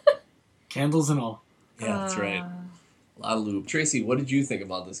Candles and all. Yeah, that's right. A lot of lube. Tracy, what did you think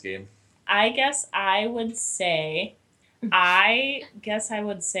about this game? I guess I would say I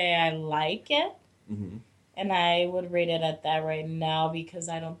like it. Mm-hmm. And I would rate it at that right now because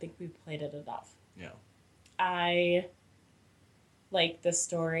I don't think we played it enough. Yeah. I like the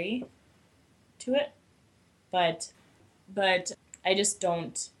story to it, but I just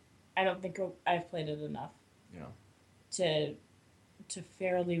don't think I've played it enough. Yeah. To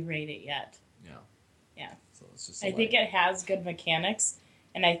fairly rate it yet. Yeah. Yeah. So it's just I think it has good mechanics,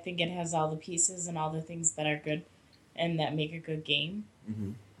 and I think it has all the pieces and all the things that are good and that make a good game.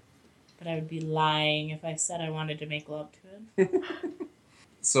 Mm-hmm. But I would be lying if I said I wanted to make love to it.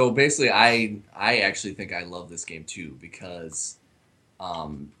 So basically, I actually think I love this game too because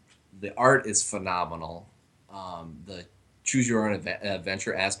the art is phenomenal. The choose your own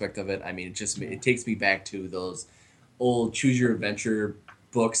adventure aspect of it. I mean, it takes me back to those old choose your adventure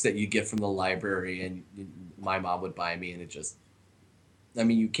books that you get from the library, and my mom would buy me, and it just, I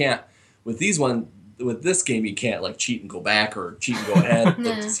mean, you can't with this game you can't like cheat and go back or cheat and go ahead and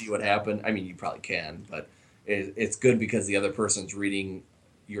look to see what happened. I mean, you probably can, but it's good because the other person's reading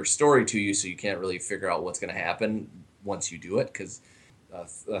your story to you, so you can't really figure out what's going to happen once you do it. Because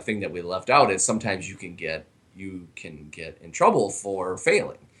the thing that we left out is sometimes you can get in trouble for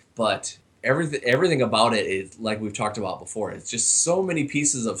failing, but everything about it is like we've talked about before. It's just so many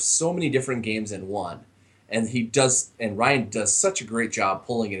pieces of so many different games in one, and Ryan does such a great job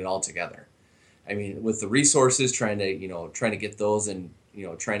pulling it all together. I mean, with the resources, trying to get those, and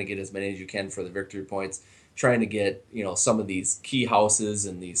trying to get as many as you can for the victory points, trying to get some of these key houses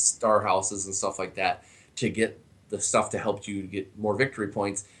and these star houses and stuff like that to get the stuff to help you get more victory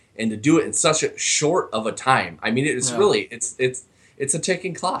points, and to do it in such a short of a time. I mean, it's really it's a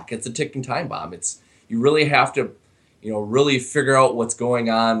ticking clock. It's a ticking time bomb. You really have to, really figure out what's going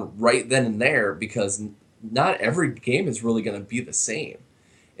on right then and there, because not every game is really going to be the same.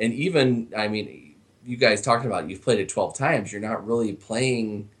 And even, I mean, you guys talking about you've played it 12 times. You're not really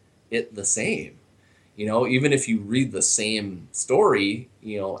playing it the same. Even if you read the same story,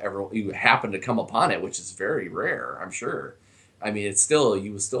 you happen to come upon it, which is very rare, I'm sure. I mean,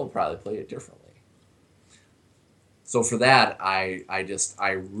 you would still probably play it differently. So for that, I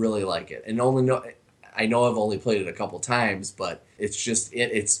really like it, and I know I've only played it a couple times, but it's just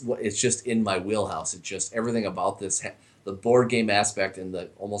in my wheelhouse. It's just everything about this, the board game aspect and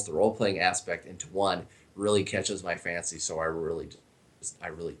almost the role playing aspect into one really catches my fancy. So I really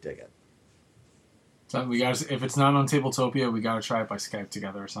dig it. So if it's not on Tabletopia, we gotta try it by Skype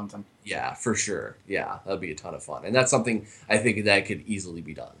together or something. Yeah, for sure. Yeah, that'd be a ton of fun, and that's something I think that could easily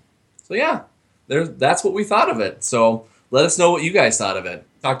be done. So yeah. That's what we thought of it. So let us know what you guys thought of it.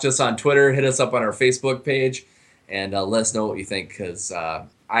 Talk to us on Twitter, hit us up on our Facebook page, and let us know what you think, because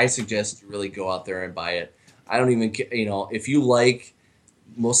I suggest you really go out there and buy it. I don't even, if you like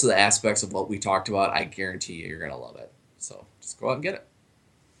most of the aspects of what we talked about, I guarantee you're going to love it. So just go out and get it.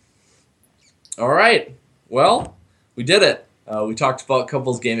 All right. Well, we did it. We talked about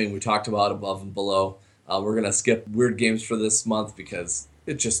couples gaming. We talked about Above and Below. We're going to skip weird games for this month because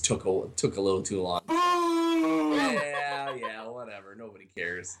it just took a little too long. Yeah, whatever. Nobody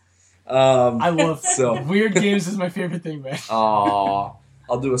cares. I love weird games is my favorite thing, man. Aw,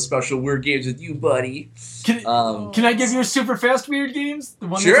 I'll do a special weird games with you, buddy. Can I give you a super fast weird games? The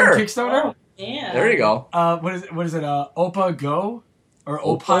one sure. That's on Kickstarter? Oh, yeah. There you go. What is it? Opa Go? Or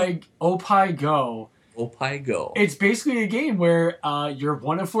Opie Go? Opie Go. It's basically a game where you're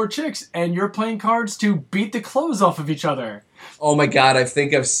one of 4 chicks and you're playing cards to beat the clothes off of each other. Oh my god, I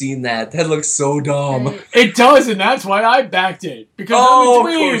think I've seen that. That looks so dumb. It does, and that's why I backed it. Because I'm a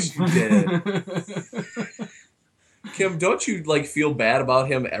dweeb. Of course you did. Kim, don't you feel bad about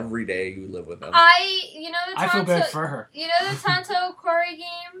him every day you live with him? I feel bad for her. You know the Tonto Quarry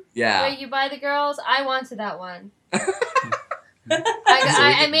game? Yeah. Where you buy the girls? I wanted that one. I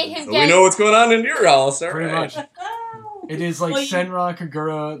made him so get... we know what's going on in your house, all Pretty right. much. It is like Senra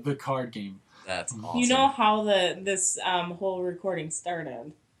Kagura, the card game. That's awesome. You know how this whole recording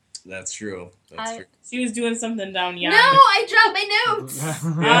started. That's true. That's true. She was doing something down yonder. No, I dropped my notes. Yes.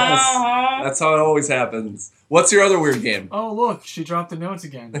 That's how it always happens. What's your other weird game? Oh, look, she dropped the notes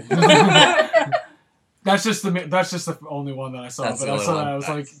again. That's just the only one that I saw. But I saw that I was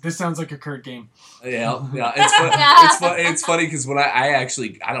like, this sounds like a Kurt game. Yeah. It's funny because when I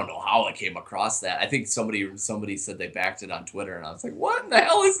don't know how I came across that. I think somebody said they backed it on Twitter, and I was like, what in the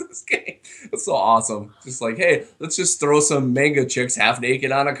hell is this game? It's so awesome. Just like, hey, let's just throw some manga chicks half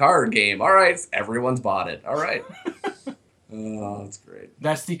naked on a card game. All right, everyone's bought it. All right. Oh, that's great.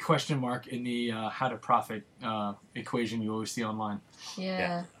 That's the question mark in the how to profit equation you always see online.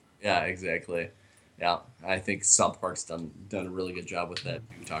 Yeah. Yeah, exactly. Yeah, I think South Park's done a really good job with that,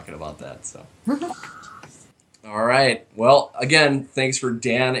 talking about that. So, all right. Well, again, thanks for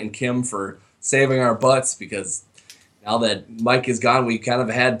Dan and Kim for saving our butts, because now that Mike is gone, we kind of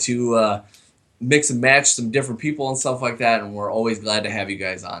had to mix and match some different people and stuff like that, and we're always glad to have you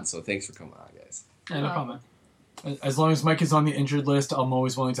guys on. So thanks for coming on, guys. Yeah, no problem. As long as Mike is on the injured list, I'm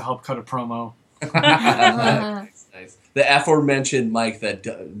always willing to help cut a promo. Nice. The aforementioned Mike that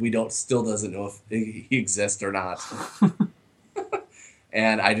still doesn't know if he exists or not.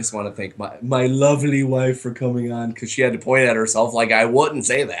 And I just want to thank my lovely wife for coming on, because she had to point at herself like I wouldn't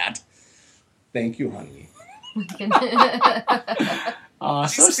say that. Thank you, honey.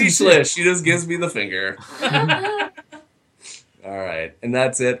 She's speechless. She just gives me the finger. All right. And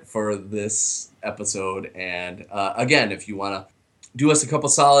that's it for this episode. And again, if you want to do us a couple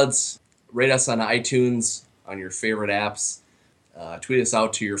solids, rate us on iTunes, on your favorite apps. Tweet us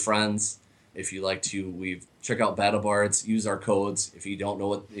out to your friends. If you like to, check out Battlebards. Use our codes. If you don't know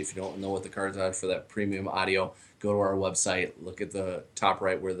what the cards are for that premium audio, go to our website. Look at the top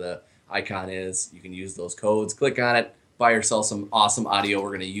right where the icon is. You can use those codes. Click on it. Buy yourself some awesome audio. We're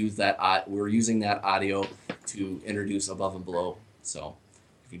going to use that. We're using that audio to introduce Above and Below. So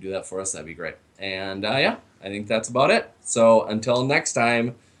if you do that for us, that'd be great. And I think that's about it. So until next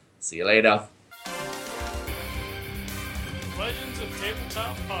time, see you later. Legends of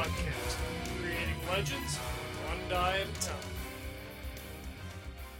Tabletop Podcast. Creating legends, one die at a time.